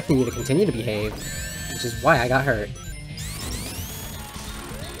wasn't expecting you to continue to behave, which is why I got hurt.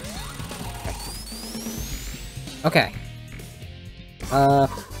 Okay.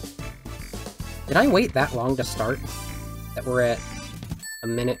 Did I wait that long to start? That we're at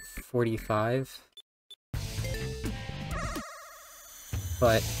 1:45?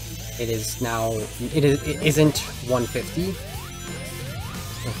 But it is now... It isn't 1:50?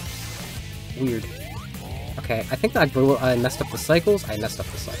 Oh, weird. Okay, I think that I messed up the cycles. I messed up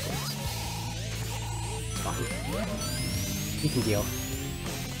the cycles. It's fine. You can deal.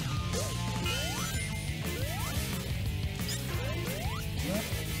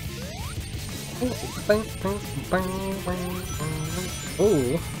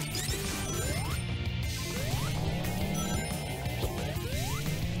 Oh.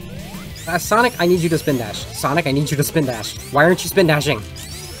 Sonic, I need you to spin dash. Sonic, I need you to spin dash. Why aren't you spin dashing?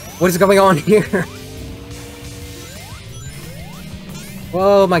 What is going on here?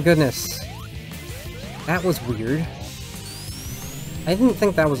 Oh my goodness. That was weird. I didn't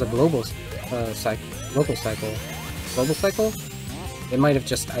think that was a global cycle. Local cycle. Global cycle? It might have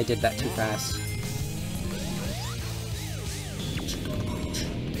just I did that too fast.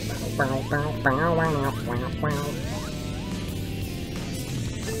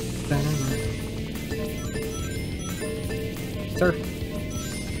 Sir.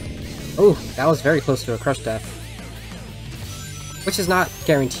 Oh, that was very close to a crush death. Which is not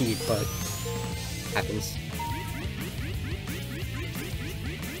guaranteed, but happens.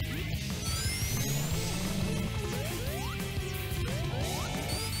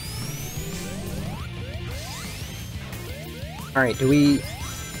 Alright, do we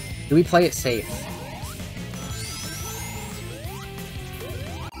play it safe?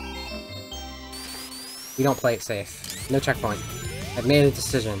 We don't play it safe. No checkpoint. I've made a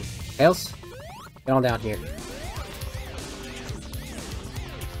decision. Tails? Get on down here.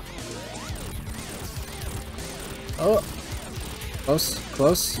 Oh! Close,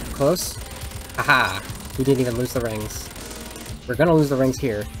 close, close. Haha! We didn't even lose the rings. We're gonna lose the rings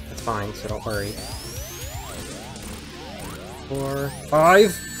here. That's fine, so don't worry. 4,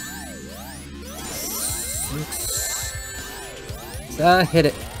 5, 6. Hit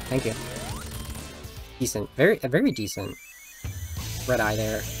it. Thank you. Decent. Very decent. Red eye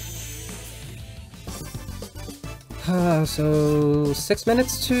there. So 6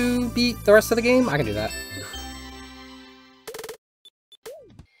 minutes to beat the rest of the game? I can do that.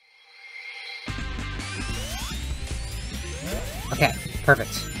 Okay,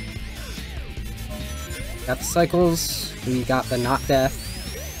 perfect. Got the cycles, we got the not death,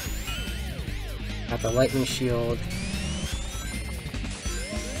 got the lightning shield,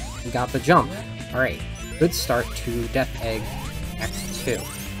 we got the jump. Alright, good start to Death Egg Act 2.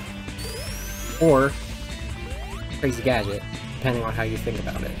 Or Crazy Gadget, depending on how you think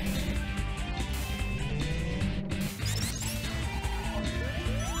about it.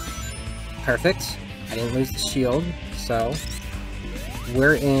 Perfect. I didn't lose the shield, so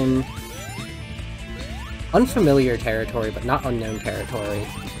we're in unfamiliar territory, but not unknown territory,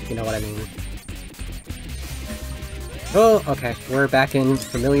 if you know what I mean. Oh, okay, we're back in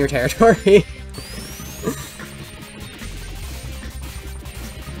familiar territory.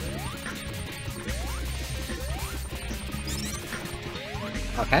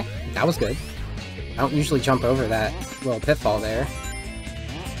 Okay, that was good. I don't usually jump over that little pitfall there.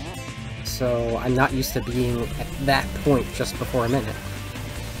 So I'm not used to being at that point just before a minute.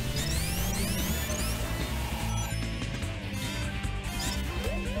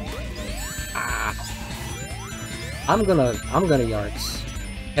 Ah. I'm gonna yards.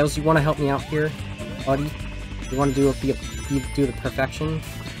 Tails, you wanna help me out here, buddy? You want to do the perfection?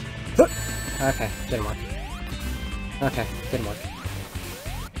 Okay, didn't work. Okay, didn't work.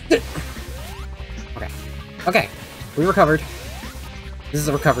 Okay. Okay, we recovered. This is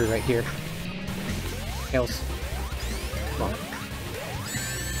a recovery right here. Tails. Come on.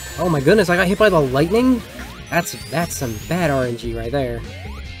 Oh my goodness, I got hit by the lightning? That's some bad RNG right there.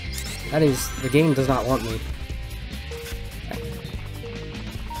 That is... the game does not want me. Okay.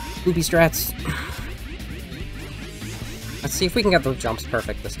 Loopy strats. Let's see if we can get those jumps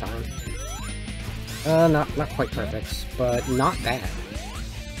perfect this time. Not quite perfect, but not bad.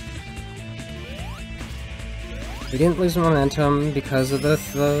 We didn't lose momentum because of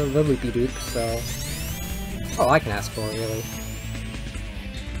the loopy dupe, so... that's all I can ask for, really.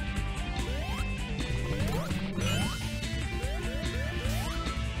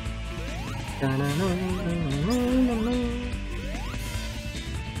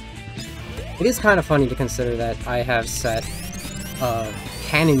 It is kind of funny to consider that I have set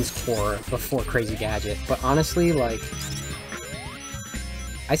Cannon's Core before Crazy Gadget, but honestly, like,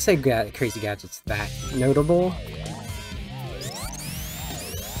 I say Crazy Gadget's that notable.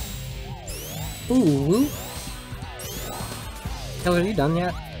 Ooh. Tails, are you done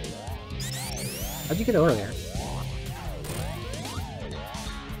yet? How'd you get over there?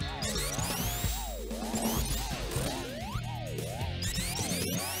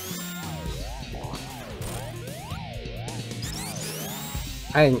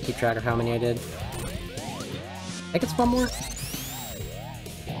 I didn't keep track of how many I did. I think it's one more?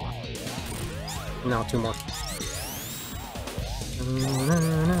 No, two more.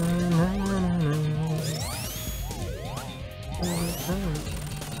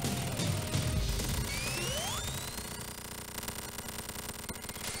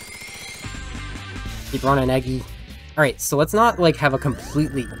 Keep running, Eggy. Alright, so let's not, like, have a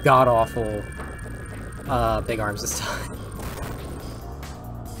completely god-awful, big arms this time.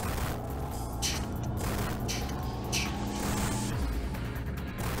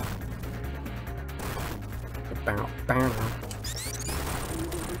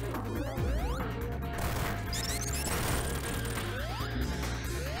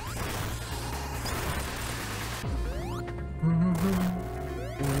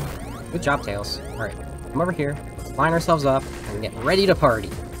 Good job, Tails. Alright, come over here, let's line ourselves up, and get ready to party.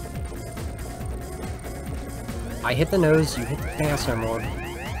 I hit the nose, you hit the Chaos Emerald.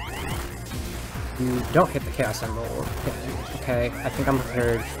 You don't hit the Chaos Emerald. Okay, I think I'm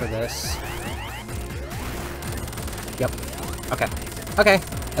prepared for this. Yep. Okay. Okay.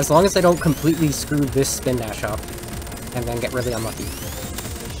 As long as I don't completely screw this spin dash up, and then get really unlucky.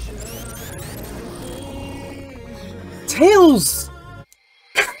 Tails!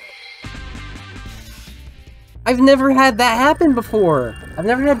 I've never had that happen before! I've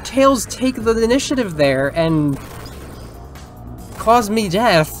never had Tails take the initiative there and... cause me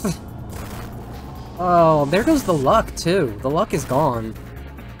death. Oh, there goes the luck, too. The luck is gone.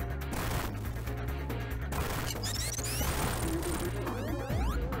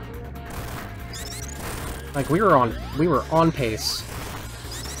 Like, we were on pace.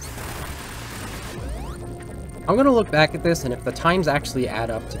 I'm gonna look back at this, and if the times actually add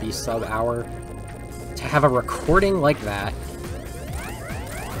up to be sub-hour, to have a recording like that...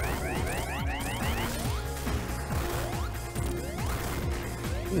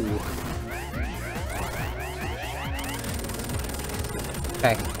 Ooh.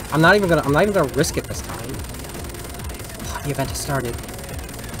 Okay, I'm not even gonna risk it this time. Oh, the event has started.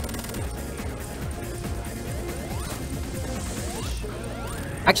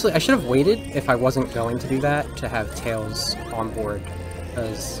 Actually, I should have waited if I wasn't going to do that to have Tails on board,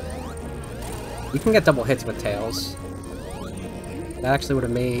 because you can get double hits with Tails. That actually would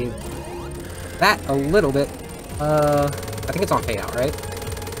have made that a little bit. I think it's on payout, right?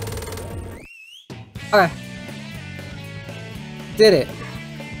 Okay. Did it.